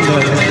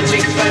thunder.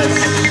 Magic bus,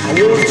 I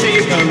won't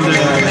take under.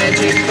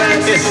 Magic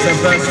bus, it's the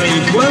bus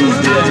made wonder.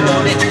 I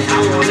want it, I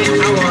want it,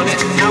 I want it,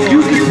 I want it. You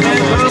can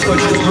have her for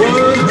just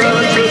 100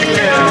 pounds.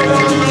 I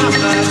want my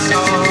bus, oh,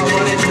 I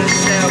want it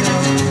myself.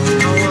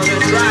 I want to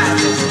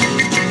drive it.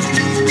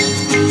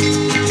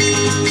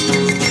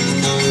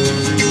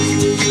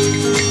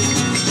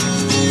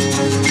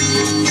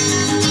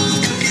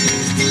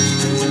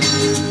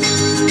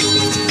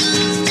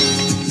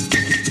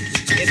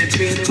 It had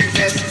been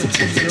invested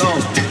too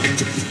long.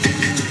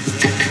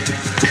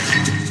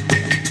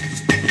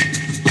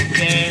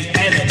 Can't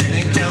have it,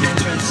 think I'm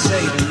trying to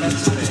say that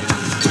that's fair.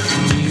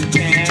 You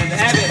can't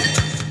have it.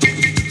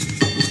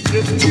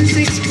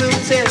 56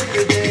 pounds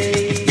every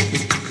day.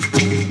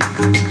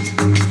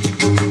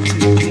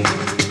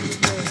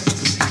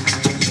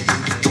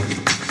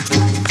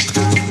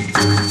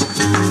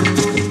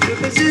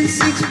 Represent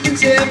 6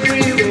 pence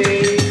every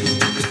way.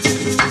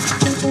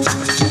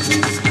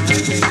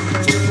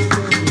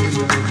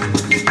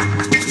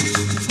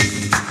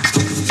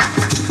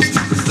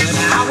 But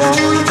I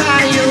wanna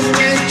buy your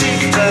magic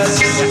bus.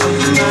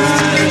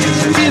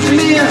 Give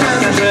me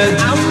 100.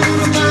 I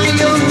wanna buy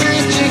your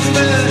magic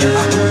bus.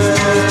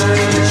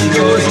 She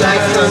goes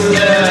like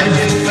thunder.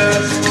 Magic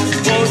bus,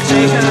 won't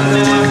take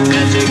under.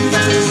 Magic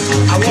bus,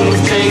 I won't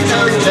take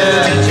under.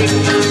 Magic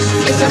bus,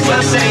 it's a I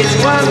say it's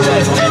wonder.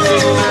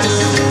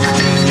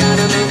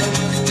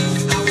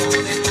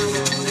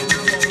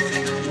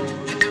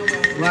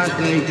 What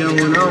they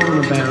going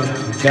on about,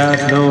 God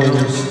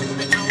knows.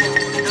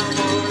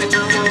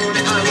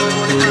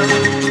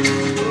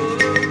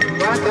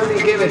 Why don't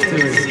you give it to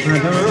him? I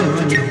don't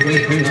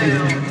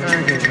know.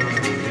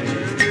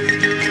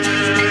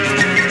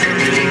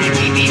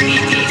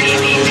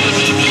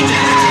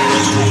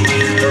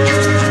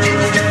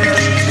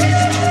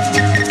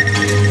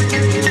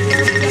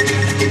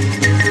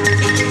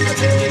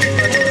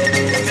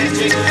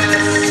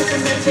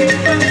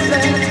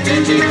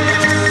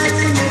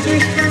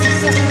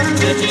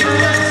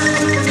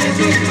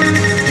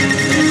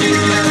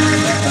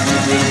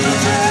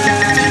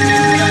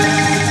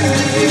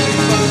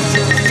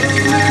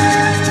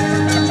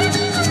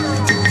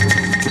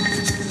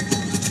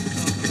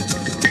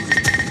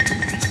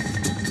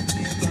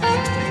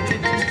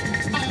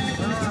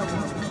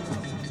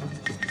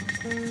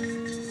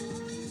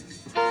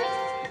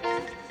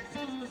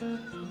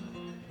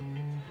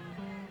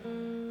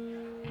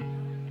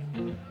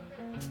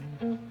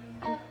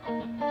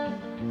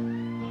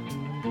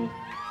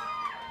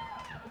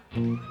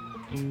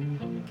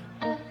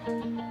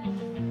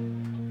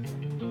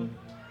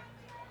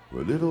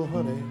 Well, little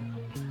honey,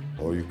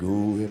 are you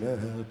going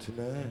out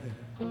tonight?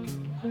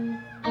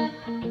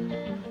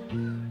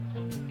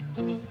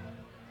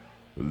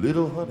 Well,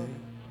 little honey,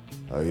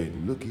 I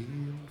ain't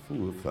looking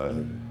for a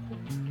fight.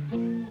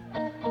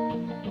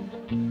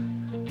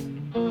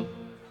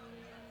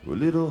 Well,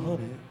 little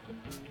honey,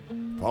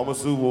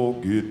 promise I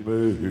won't get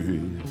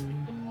married.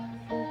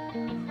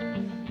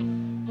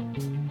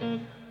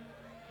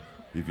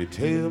 If you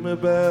tell me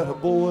about a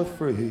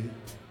boyfriend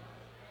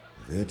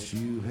that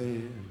you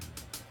had,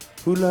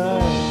 who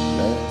lied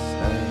last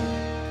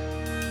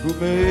night, who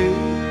made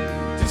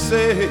you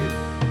say,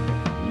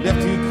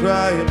 left you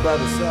crying by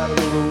the side of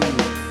the road,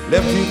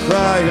 left you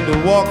crying to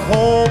walk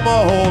home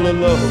all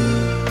alone.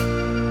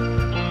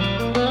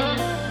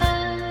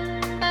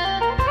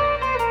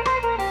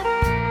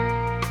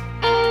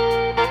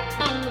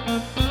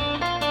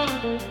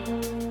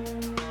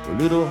 Well,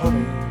 little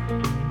honey,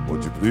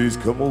 won't you please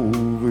come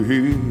over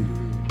here?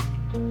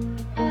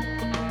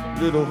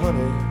 Little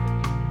honey,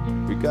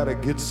 we gotta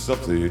get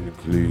something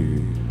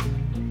clear.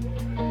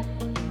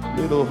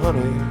 Little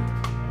honey,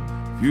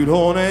 if you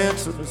don't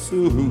answer me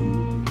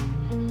soon,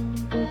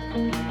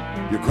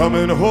 you're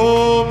coming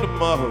home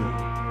tomorrow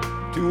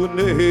to an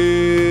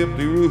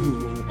empty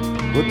room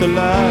with the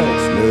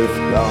lights left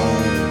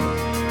on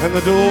and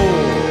the door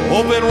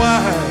open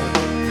wide.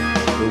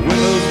 The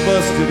windows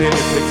busted and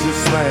your pictures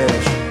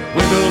smashed,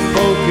 windows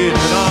broken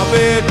and our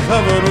bed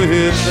covered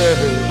with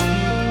trash.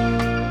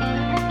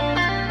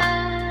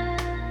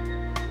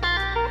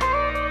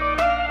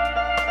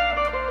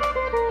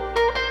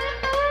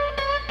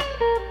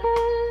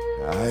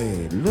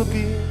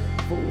 Looking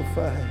for a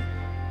fight,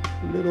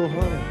 little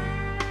honey,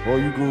 or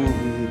you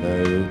going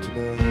out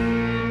tonight?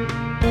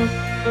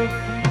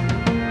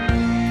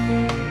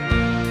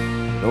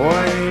 No, I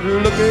ain't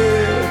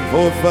looking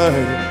for a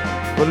fight,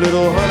 but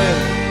little honey,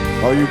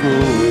 are you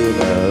going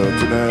out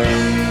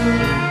tonight?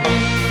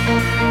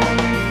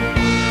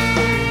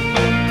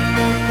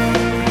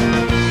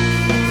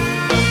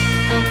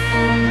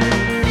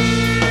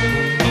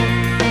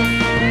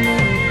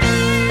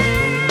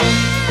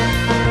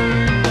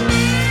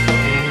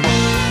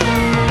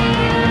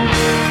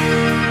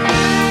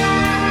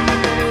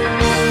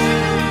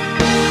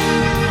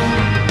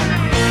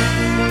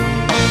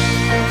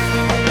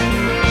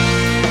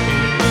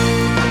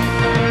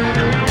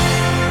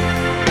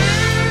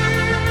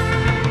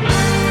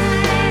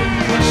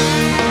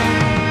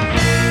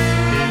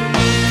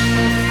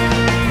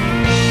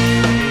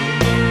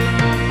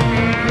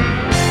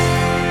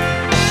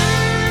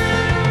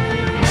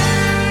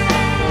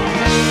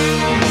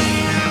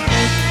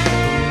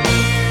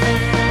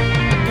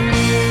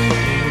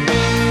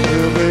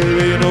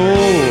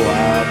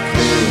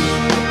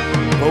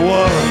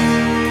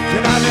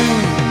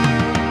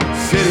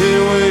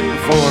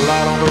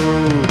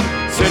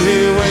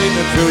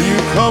 Till you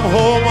come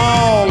home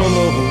all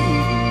alone.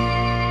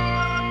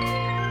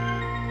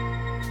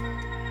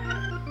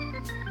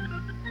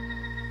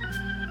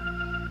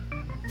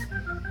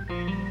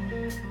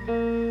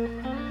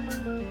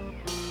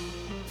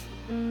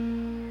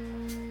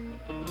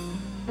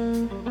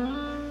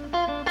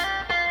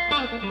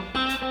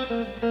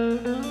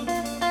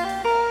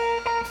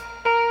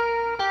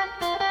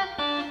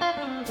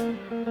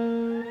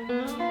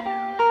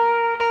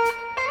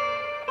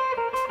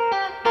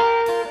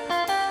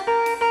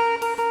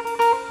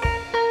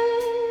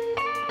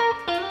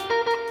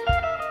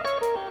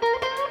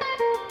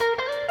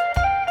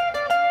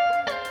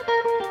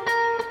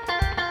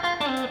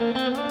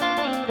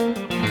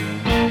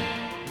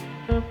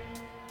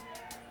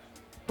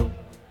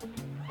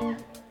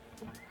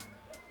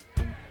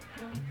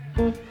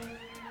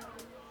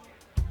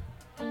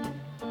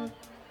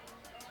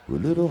 Well,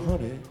 little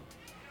honey,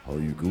 are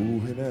you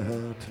going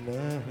out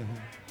tonight?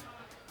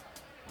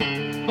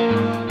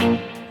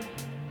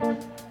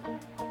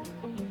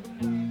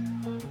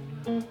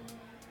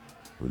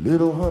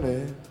 little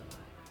honey.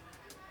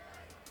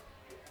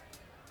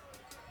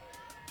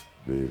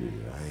 Baby,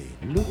 I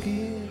ain't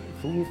looking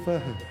for a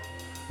fight,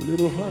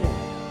 little honey,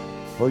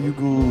 for you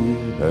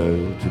going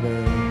out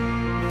tonight.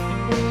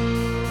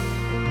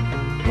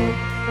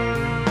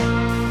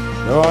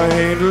 No, I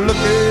ain't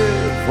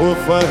looking for a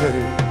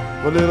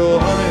fight, but little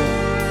honey,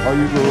 are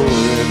you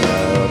going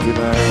out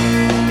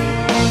tonight?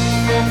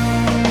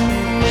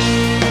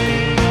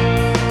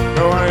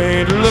 No, I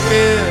ain't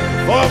looking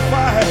for a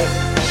fight,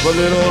 but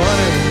little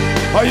honey,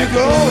 are you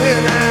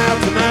going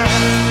out tonight?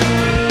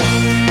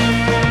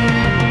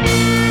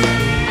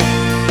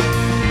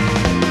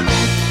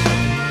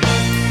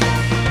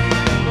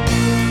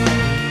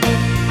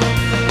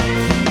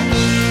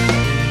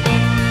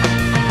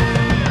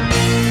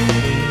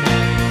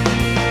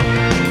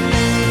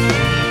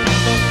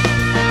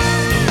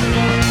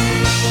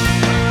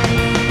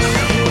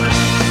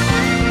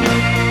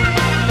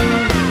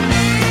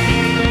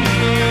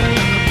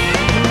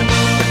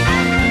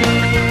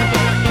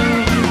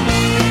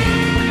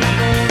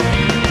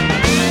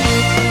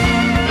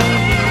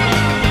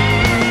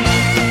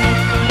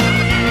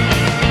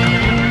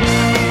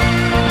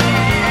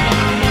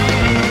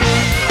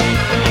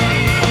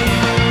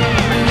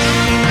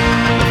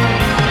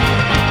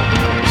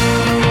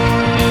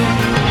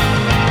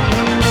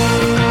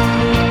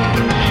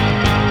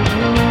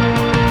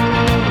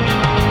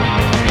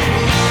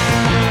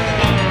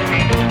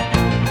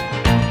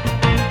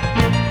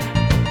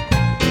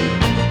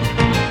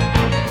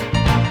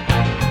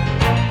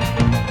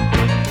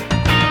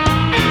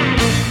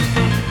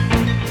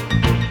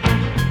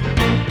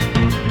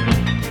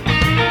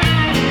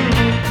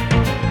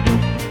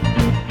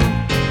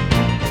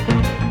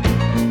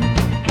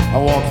 I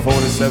walked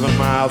 47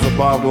 miles of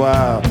barbed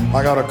wire.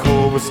 I got a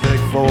cobra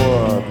snake for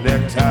a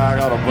necktie. I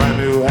got a brand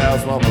new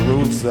house on the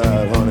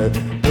roadside, honey,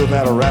 built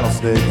out of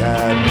rattlesnake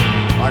hide.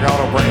 I got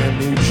a brand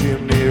new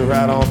chimney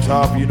right on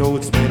top. You know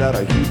it's made out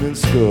of human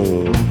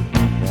skull.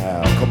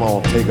 Now, come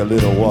on, take a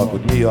little walk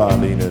with me,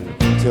 Arlene, and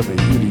tell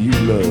me, who do you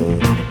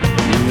love?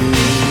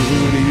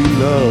 Who do you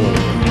love?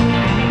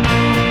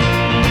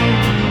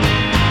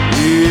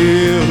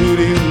 Yeah, who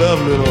do you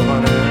love, little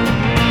honey?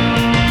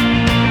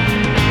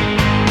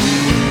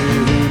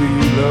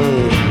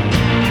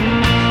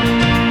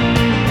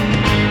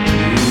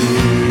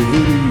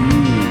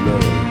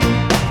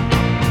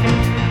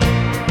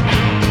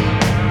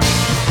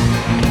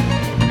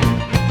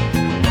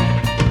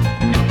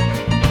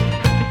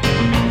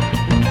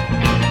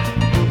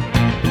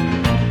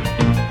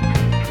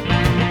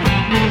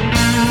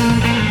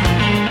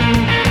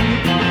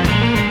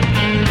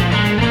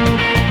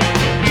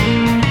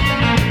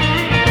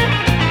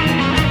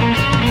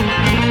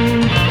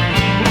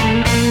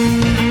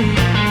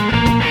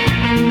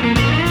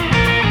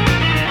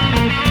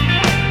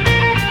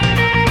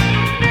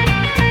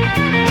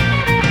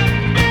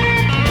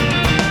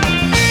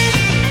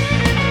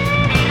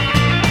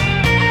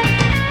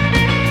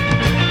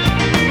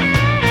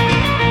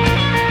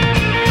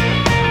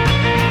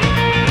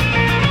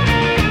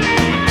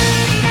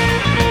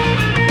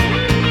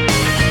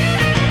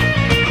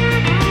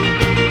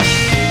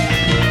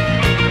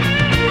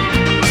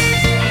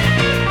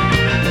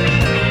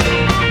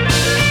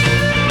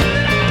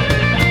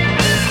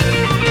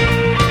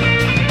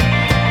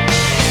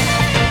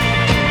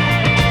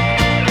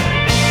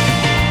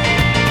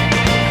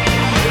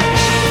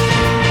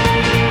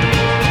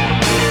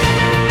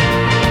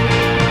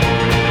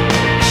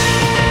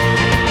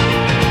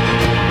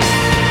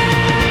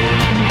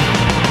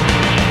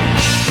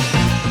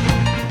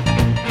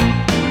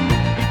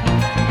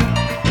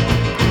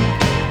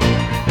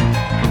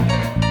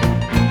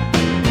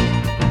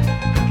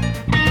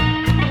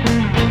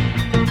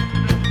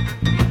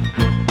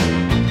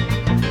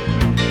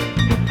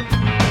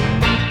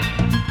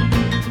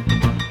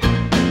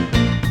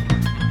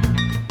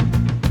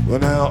 Well,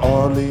 now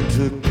Arlene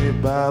took me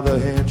by the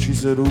hand. She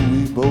said, "Oh,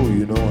 we both,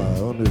 you know,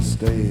 I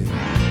understand.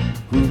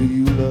 Who do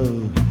you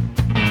love?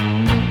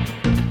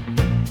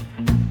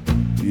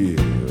 Yeah,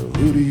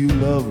 who do you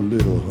love,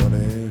 little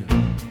honey?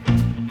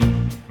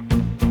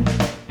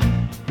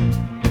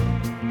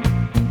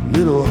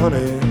 Little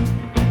honey,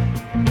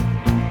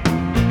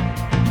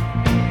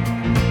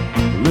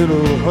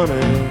 little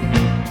honey,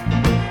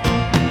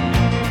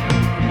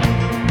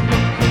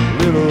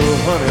 little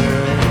honey."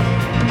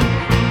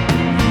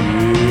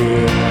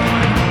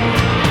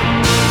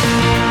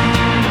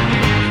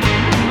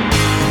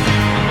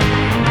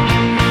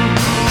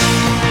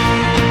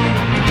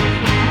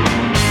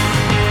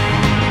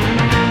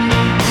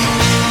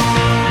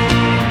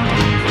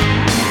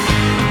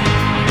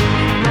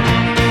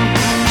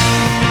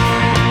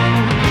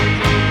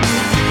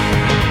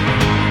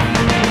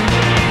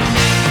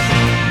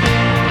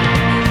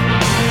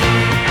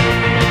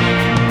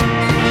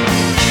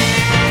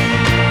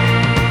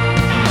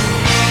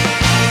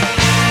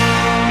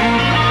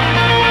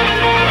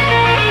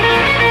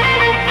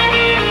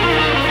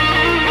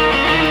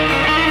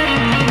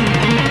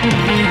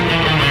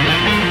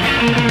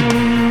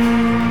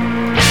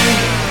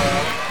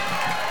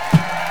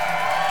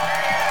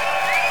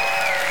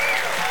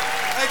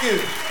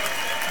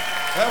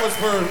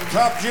 for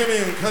Top Jimmy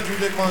and Country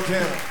Dick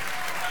Montana.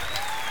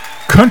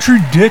 Country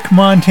Dick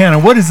Montana.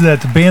 What is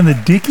that? The band The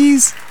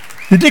Dickies?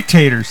 The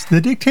Dictators.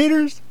 The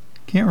Dictators?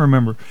 Can't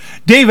remember.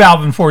 Dave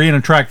Alvin for you in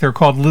a track there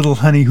called Little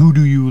Honey, Who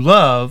Do You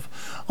Love?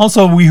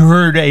 Also, we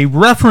heard a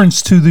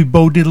reference to the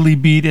Bo Diddley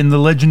beat in the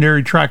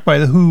legendary track by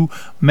The Who,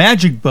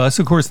 Magic Bus.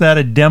 Of course, that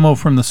a demo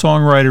from the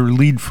songwriter,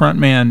 lead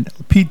frontman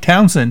Pete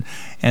Townsend,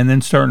 and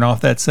then starting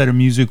off that set of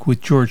music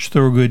with George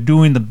Thorogood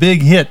doing the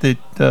big hit that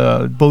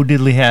Bo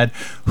Diddley had,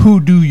 Who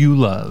Do You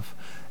Love?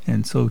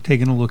 And so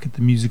taking a look at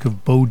the music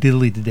of Bo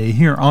Diddley today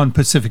here on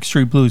Pacific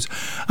Street Blues.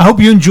 I hope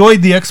you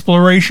enjoyed the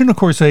exploration. Of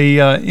course,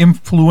 a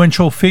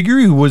influential figure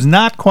who was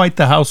not quite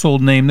the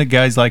household name that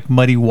guys like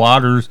Muddy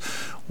Waters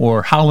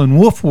or Howlin'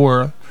 Wolf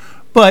were,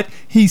 but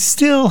he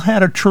still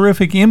had a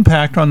terrific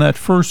impact on that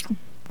first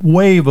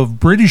wave of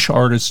British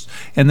artists,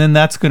 and then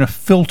that's going to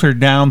filter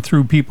down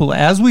through people,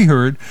 as we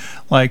heard,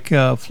 like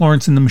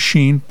Florence and the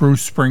Machine,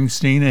 Bruce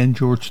Springsteen, and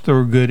George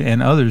Thorogood,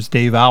 and others,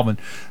 Dave Alvin.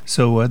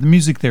 So the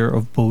music there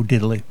of Bo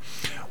Diddley.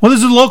 Well,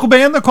 this is a local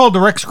band. They're called the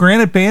Rex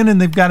Granite Band,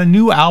 and they've got a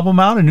new album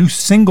out, a new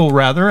single,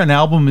 rather. An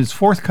album is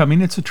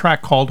forthcoming. It's a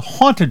track called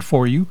Haunted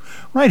for You,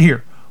 right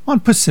here on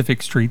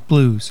Pacific Street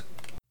Blues.